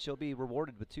fall, but she'll be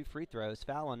rewarded with 2 free throws.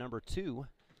 Foul on number 2,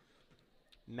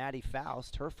 Maddie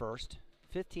Faust, her first.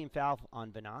 15 foul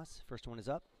on Vanoss. First one is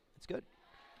up. It's good.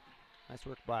 Nice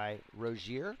work by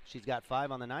Rogier. She's got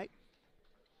 5 on the night.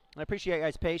 I appreciate you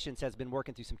guys' patience. Has been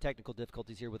working through some technical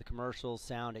difficulties here with the commercials,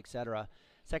 sound, etc.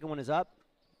 Second one is up.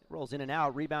 Rolls in and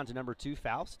out. Rebound to number 2,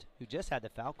 Faust, who just had the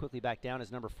foul. Quickly back down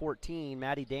is number 14,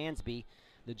 Maddie Dansby,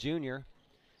 the junior.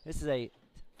 This is a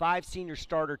 5 senior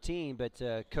starter team, but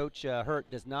Coach Hurt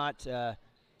does not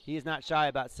he is not shy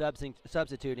about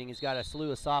substituting. He's got a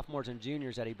slew of sophomores and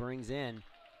juniors that he brings in.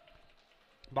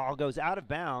 Ball goes out of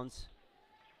bounds.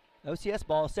 OCS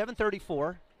ball,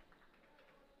 7:34.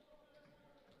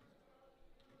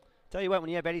 Tell you what, when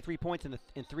you have 83 points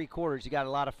in 3 quarters, you got a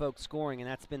lot of folks scoring, and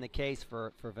that's been the case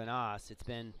for Vanoss. It's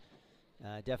been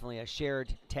definitely a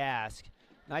shared task.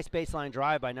 Nice baseline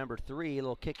drive by number 3, a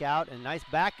little kick out, and nice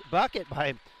back bucket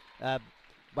by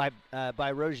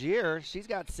Rogier. She's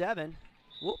got 7.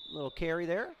 Whoop, little carry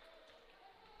there.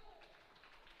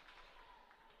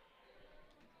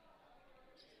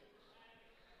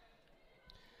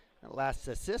 That last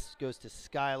assist goes to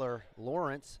Skylar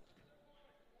Lawrence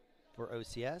for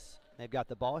OCS. They've got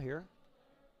the ball here.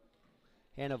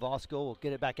 Hannah Voskell will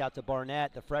get it back out to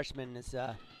Barnett. The freshman has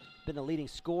been the leading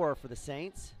scorer for the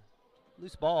Saints.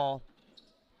 Loose ball.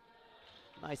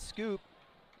 Nice scoop.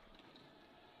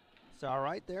 It's all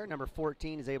right there. Number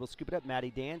 14 is able to scoop it up.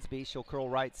 Maddie Dansby. She'll curl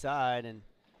right side, and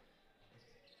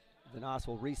Vanoss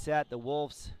will reset. The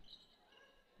Wolves,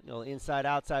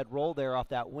 inside-outside roll there off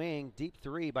that wing. Deep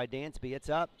 3 by Dansby. It's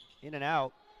up, in and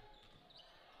out.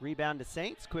 Rebound to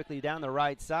Saints. Quickly down the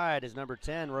right side is number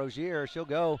 10, Rogier. She'll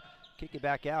go kick it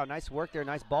back out. Nice work there.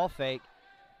 Nice ball fake.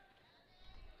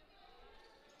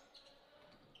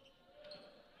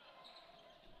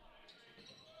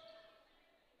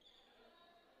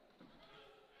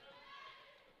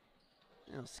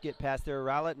 Skip past there,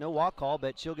 Rowlett. No walk call,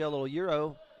 but she'll get a little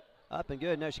Euro up and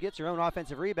good. No, she gets her own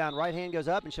offensive rebound. Right hand goes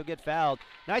up, and she'll get fouled.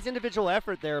 Nice individual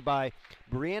effort there by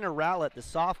Brianna Rowlett, the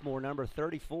sophomore, number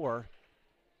 34.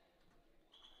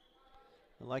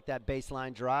 I like that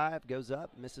baseline drive. Goes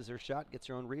up, misses her shot, gets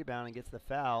her own rebound, and gets the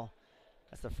foul.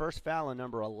 That's the first foul on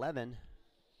number 11.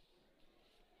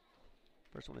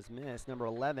 First one is missed. Number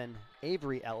 11,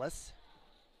 Avery Ellis.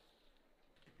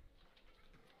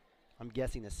 I'm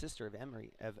guessing the sister of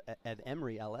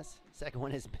Emery Ellis. Second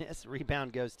one is missed.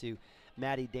 Rebound goes to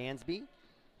Maddie Dansby.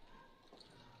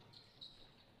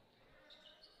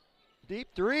 Deep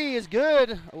three is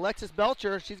good. Alexis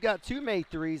Belcher, she's got 2 made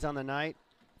threes on the night.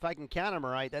 If I can count them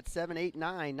right, that's 7, 8,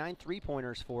 9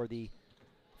 3-pointers for the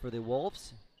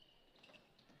Wolves.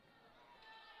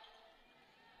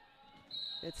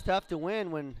 It's tough to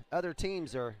win when other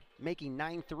teams are making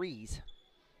 9 threes.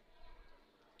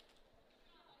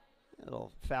 A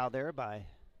little foul there by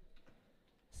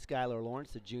Skylar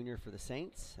Lawrence, the junior for the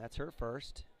Saints. That's her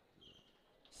first.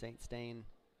 Saints staying.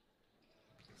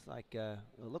 It's like it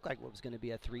looked like what was going to be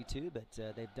a 3-2,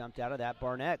 but they've dumped out of that.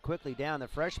 Barnett quickly down, the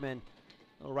freshman.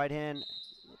 Little right hand.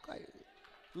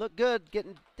 Looked good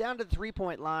getting down to the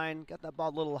 3-point line. Got that ball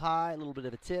a little high, a little bit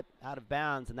of a tip, out of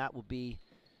bounds, and that will be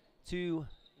to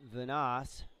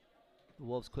Vanoss. The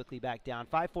Wolves quickly back down.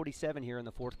 5:47 here in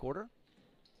the fourth quarter.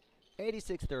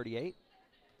 86-38.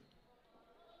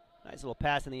 Nice little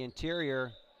pass in the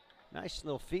interior. Nice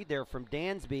little feed there from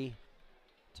Dansby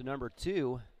to number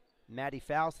 2, Maddie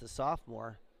Faust, the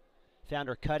sophomore. Found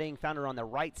her cutting, found her on the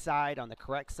right side, on the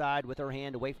correct side with her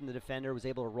hand away from the defender, was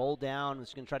able to roll down,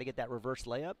 was going to try to get that reverse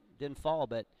layup. Didn't fall,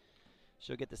 but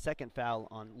she'll get the second foul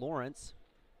on Lawrence.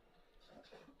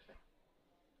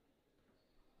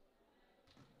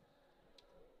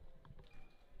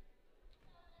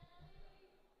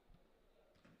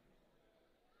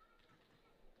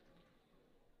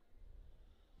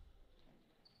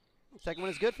 Second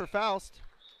one is good for Faust.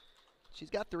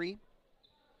 She's got 3.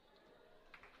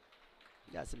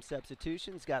 Got some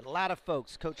substitutions. Got a lot of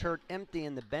folks. Coach Hurt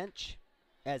emptying the bench,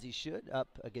 as he should. Up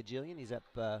a gajillion. He's up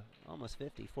almost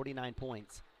 50, 49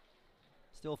 points.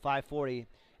 Still 5:40.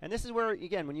 And this is where,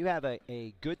 again, when you have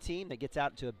a good team that gets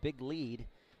out to a big lead,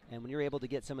 and when you're able to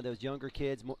get some of those younger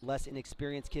kids, less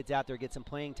inexperienced kids out there, get some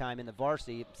playing time in the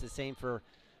varsity, it's the same for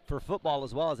football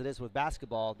as well as it is with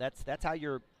basketball. That's how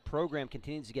your program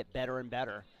continues to get better and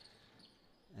better.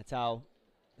 That's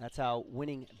how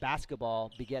winning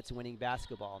basketball begets winning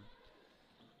basketball.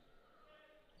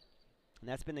 And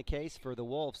that's been the case for the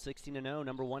Wolves, 16-0,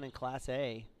 number 1 in Class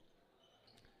A.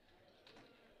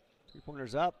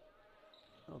 3-pointers up.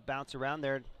 A little bounce around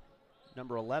there,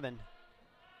 number 11.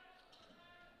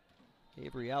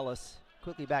 Avery Ellis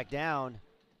quickly back down.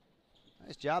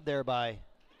 Nice job there by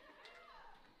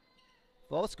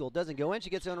Voskell. Doesn't go in. She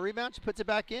gets on a rebound. She puts it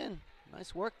back in.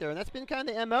 Nice work there. And that's been kind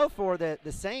of the MO for the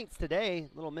Saints today.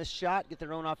 Little missed shot, get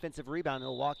their own offensive rebound.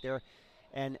 They'll walk there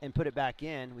and put it back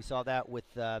in. We saw that with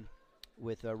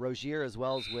Rogier as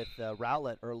well as with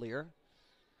Rowlett earlier.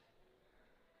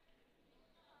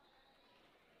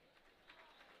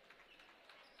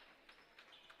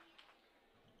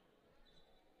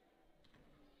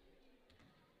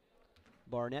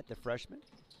 Barnett, the freshman,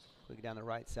 quickly down the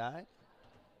right side.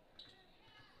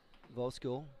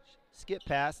 Voskell, skip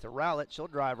pass to Rowlett. She'll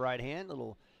drive right hand.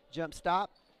 Little jump stop.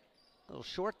 A little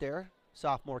short there.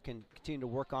 Sophomore can continue to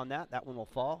work on that. That one will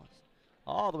fall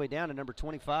all the way down to number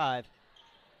 25.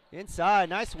 Inside.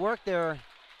 Nice work there.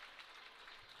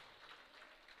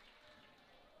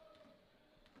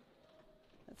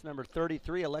 That's number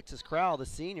 33, Alexis Crowell, the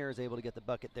senior, is able to get the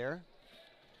bucket there.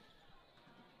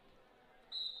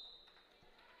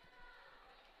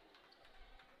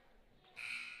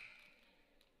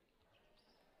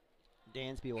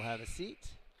 Dansby will have a seat.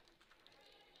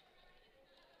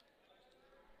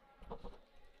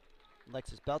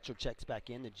 Alexis Belcher checks back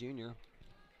in, the junior.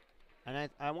 And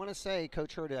I want to say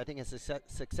Coach Hurd, I think, has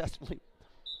successfully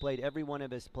played every one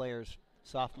of his players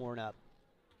sophomore and up.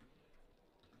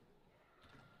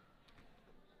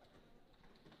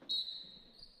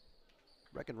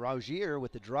 Reckon Rogier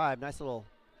with the drive. Nice little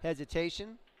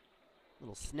hesitation.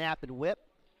 Little snap and whip.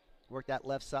 Work that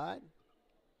left side.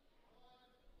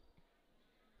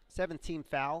 7th-team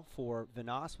foul for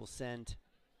Vanoss will send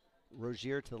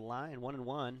Rogier to the line.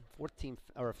 1-1.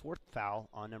 4th foul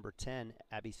on number 10,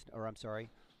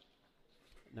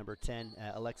 number 10,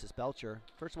 Alexis Belcher.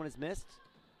 First one is missed.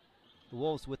 The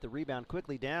Wolves with the rebound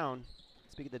quickly down.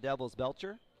 Speaking of the Devils,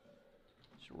 Belcher.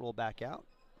 She'll roll back out.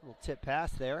 A little tip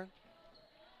pass there.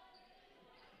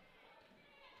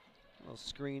 A little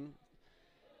screen.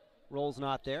 Roll's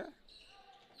not there.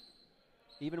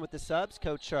 Even with the subs,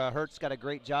 Coach Hurt's got a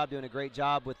great job, doing a great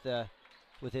job with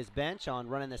his bench on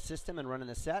running the system and running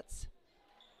the sets.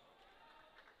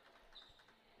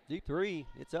 Deep three,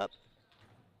 it's up.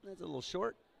 That's a little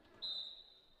short.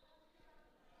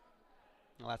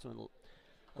 The last one,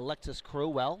 Alexis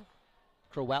Crowell,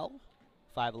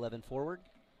 5'11" forward.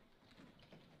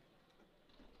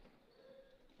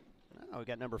 Now we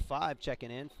got number 5 checking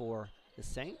in for the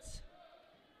Saints.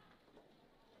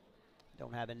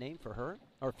 Don't have a name for her.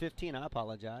 Or 15, I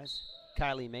apologize.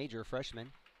 Kylie Major,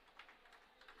 freshman.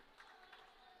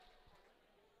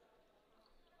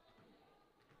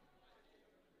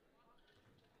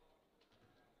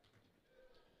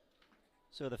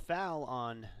 So the foul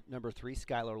on number 3,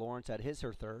 Skylar Lawrence, at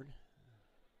her third.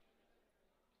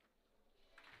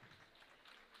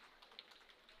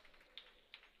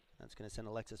 That's going to send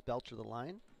Alexis Belcher to the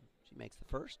line. She makes the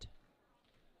first.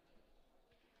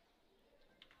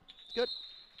 Good.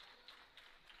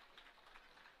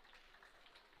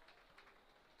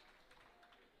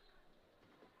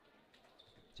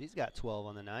 She's got 12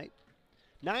 on the night.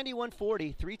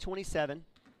 91-40, 3:27.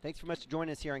 Thanks very much for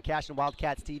joining us here on Cashin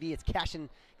Wildcats TV. It's Cashin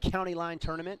County Line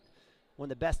Tournament, one of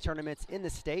the best tournaments in the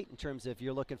state in terms of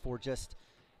you're looking for just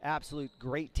absolute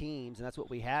great teams, and that's what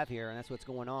we have here, and that's what's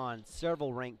going on.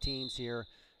 Several ranked teams here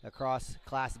across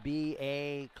Class B,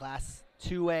 A, Class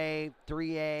 2A,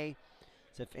 3A.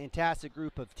 It's a fantastic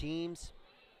group of teams.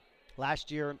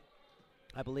 Last year,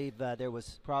 I believe there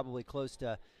was probably close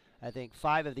to, I think,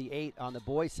 5 of the 8 on the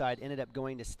boys' side ended up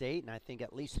going to state, and I think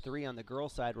at least 3 on the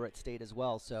girls' side were at state as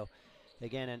well. So,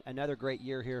 again, another great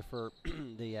year here for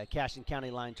the Cashin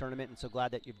County Line Tournament, and so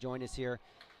glad that you've joined us here.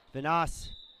 Vanoss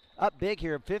up big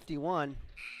here, 51,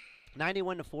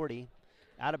 91-40,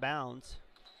 out of bounds.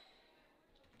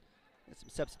 Some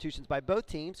substitutions by both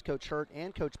teams, Coach Hurt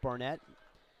and Coach Barnett.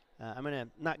 I'm going to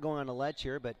not go on a ledge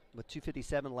here, but with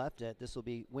 2:57 left, this will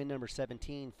be win number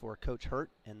 17 for Coach Hurt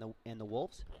and the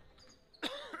Wolves.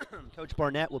 Coach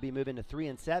Barnett will be moving to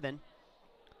 3-7.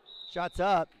 Shots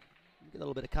up, get a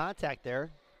little bit of contact there,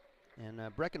 and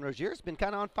Brecken Rozier's been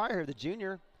kind of on fire here, the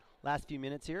junior, last few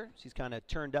minutes here. She's kind of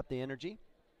turned up the energy,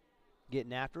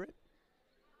 getting after it.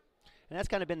 And that's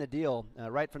kind of been the deal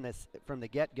right from the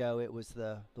get-go. It was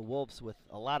the Wolves with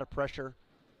a lot of pressure,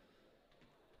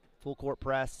 full court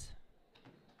press,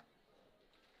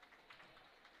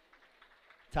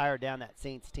 tired down that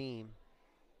Saints team.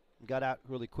 Got out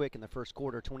really quick in the first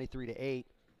quarter, 23-8.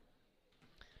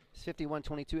 It's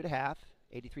 51-22 at half,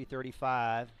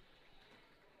 83-35.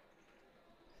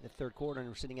 The third quarter, and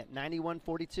we're sitting at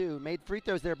 91-42. Made free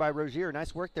throws there by Rozier.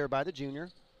 Nice work there by the junior.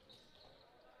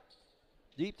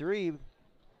 Deep three.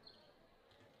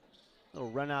 Little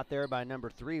run out there by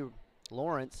number 3,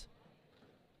 Lawrence.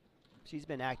 She's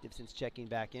been active since checking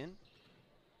back in.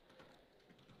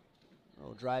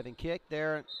 Little drive and kick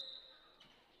there.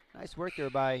 Nice work there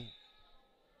by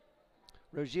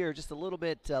Rozier. Just a little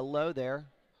bit low there.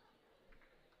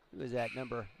 Who is that?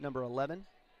 Number 11.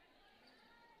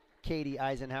 Katie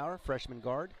Eisenhower, freshman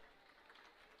guard.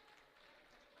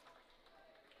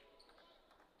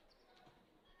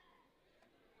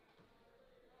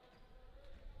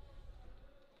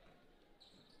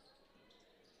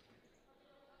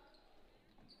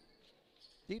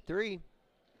 Deep three.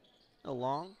 A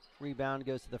long rebound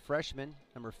goes to the freshman,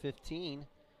 number 15,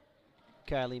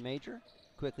 Kylie Major.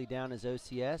 Quickly down as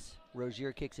OCS.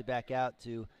 Rozier kicks it back out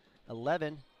to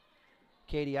 11.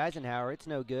 Katie Eisenhower, it's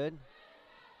no good.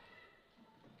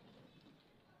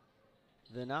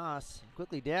 Vanoss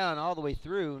quickly down all the way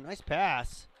through. Nice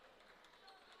pass.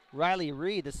 Riley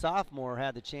Reed, the sophomore,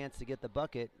 had the chance to get the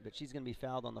bucket, but she's going to be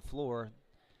fouled on the floor.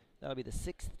 That'll be the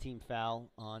 6th team foul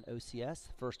on OCS.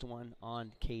 First one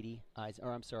on on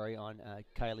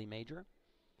Kylie Major.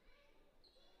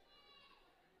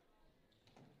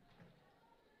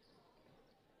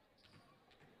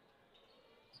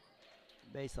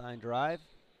 Baseline drive.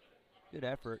 Good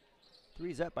effort.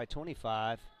 Three's up by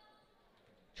 25.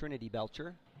 Trinity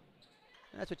Belcher.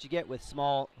 And that's what you get with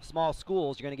small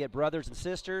schools. You're going to get brothers and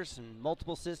sisters and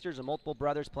multiple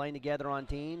brothers playing together on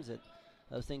teams.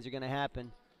 Those things are going to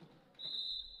happen.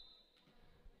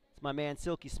 It's my man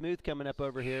Silky Smooth coming up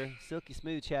over here. Silky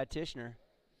Smooth, Chad Tishner.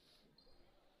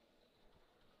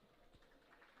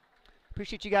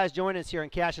 Appreciate you guys joining us here on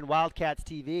Cashin Wildcats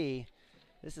TV.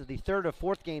 This is the third or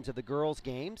fourth games of the girls'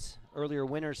 games. Earlier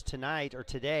winners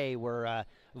today were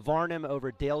Varnum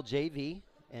over Dale JV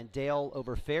and Dale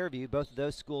over Fairview. Both of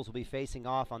those schools will be facing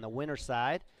off on the winner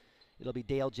side. It'll be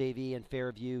Dale JV and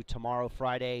Fairview tomorrow,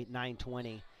 Friday,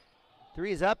 9:20.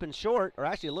 Three is up and short, or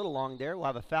actually a little long there. We'll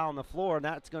have a foul on the floor, and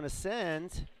that's going to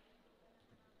send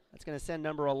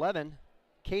number 11,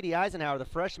 Katie Eisenhower, the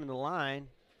freshman, to the line.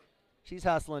 She's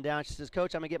hustling down. She says,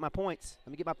 Coach, I'm going to get my points.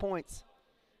 Let me get my points.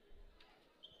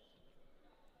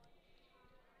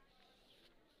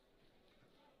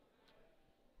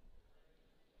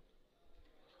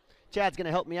 Chad's going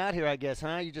to help me out here, I guess,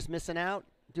 huh? You're just missing out?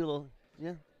 Do a little,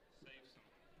 yeah?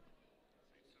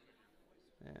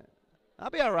 Yeah. I'll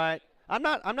be all right. I'm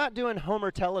not doing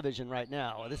Homer television right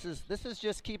now. This is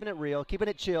just keeping it real, keeping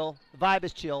it chill. The vibe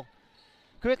is chill.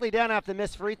 Quickly down after the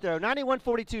missed free throw.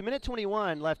 91-42, minute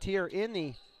 21 left here in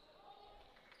the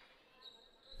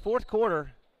fourth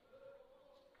quarter.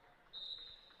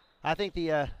 I think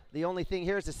the only thing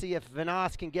here is to see if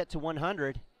Vanoss can get to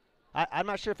 100. I'm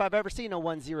not sure if I've ever seen a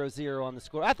 1-0-0 on the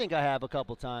score. I think I have a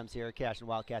couple times here at Cashion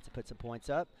Wildcats to put some points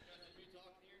up.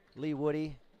 Lee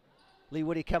Woody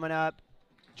coming up.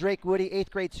 Drake Woody, 8th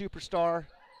grade superstar.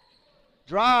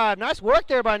 Drive, nice work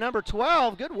there by number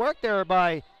 12. Good work there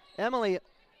by Emily.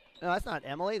 No, that's not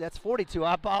Emily, that's 42,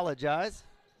 I apologize.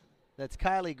 That's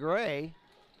Kylie Gray,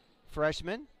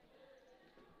 freshman.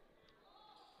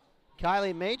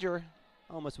 Kylie Major,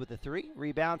 almost with a 3.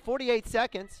 Rebound, 48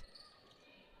 seconds.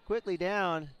 Quickly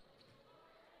down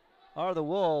are the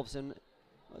Wolves, and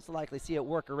let's likely see it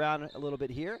work around a little bit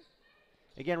here.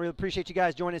 Again, we appreciate you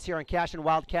guys joining us here on Cashion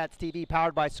Wildcats TV,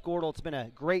 powered by Squirtle. It's been a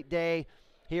great day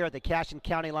here at the Cashion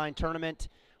County Line Tournament.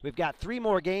 We've got 3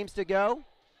 more games to go.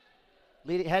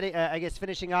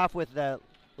 Finishing off with the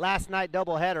last night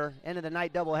doubleheader, end of the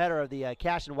night doubleheader of the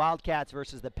Cashion Wildcats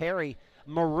versus the Perry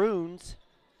Maroons.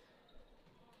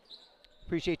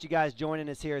 Appreciate you guys joining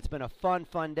us here. It's been a fun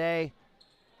day.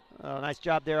 Nice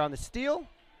job there on the steal.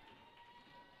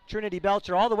 Trinity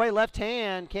Belcher all the way left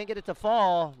hand. Can't get it to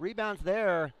fall. Rebounds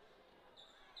there.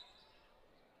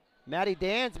 Maddie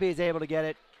Dansby is able to get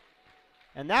it.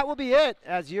 And that will be it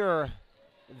as your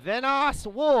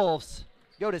Vanoss Wolves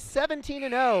go to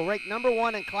 17-0, ranked number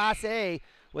 1 in Class A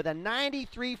with a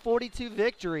 93-42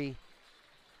 victory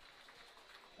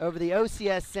over the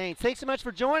OCS Saints. Thanks so much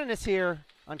for joining us here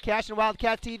on Cashion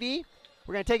Wildcat TV.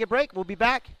 We're going to take a break. We'll be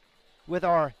back with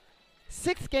our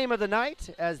 6th game of the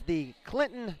night as the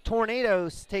Clinton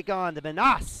Tornadoes take on the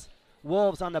Vanoss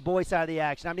Wolves on the boys' side of the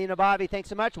action. I'm Nina Bobby. Thanks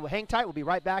so much. We'll hang tight. We'll be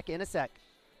right back in a sec.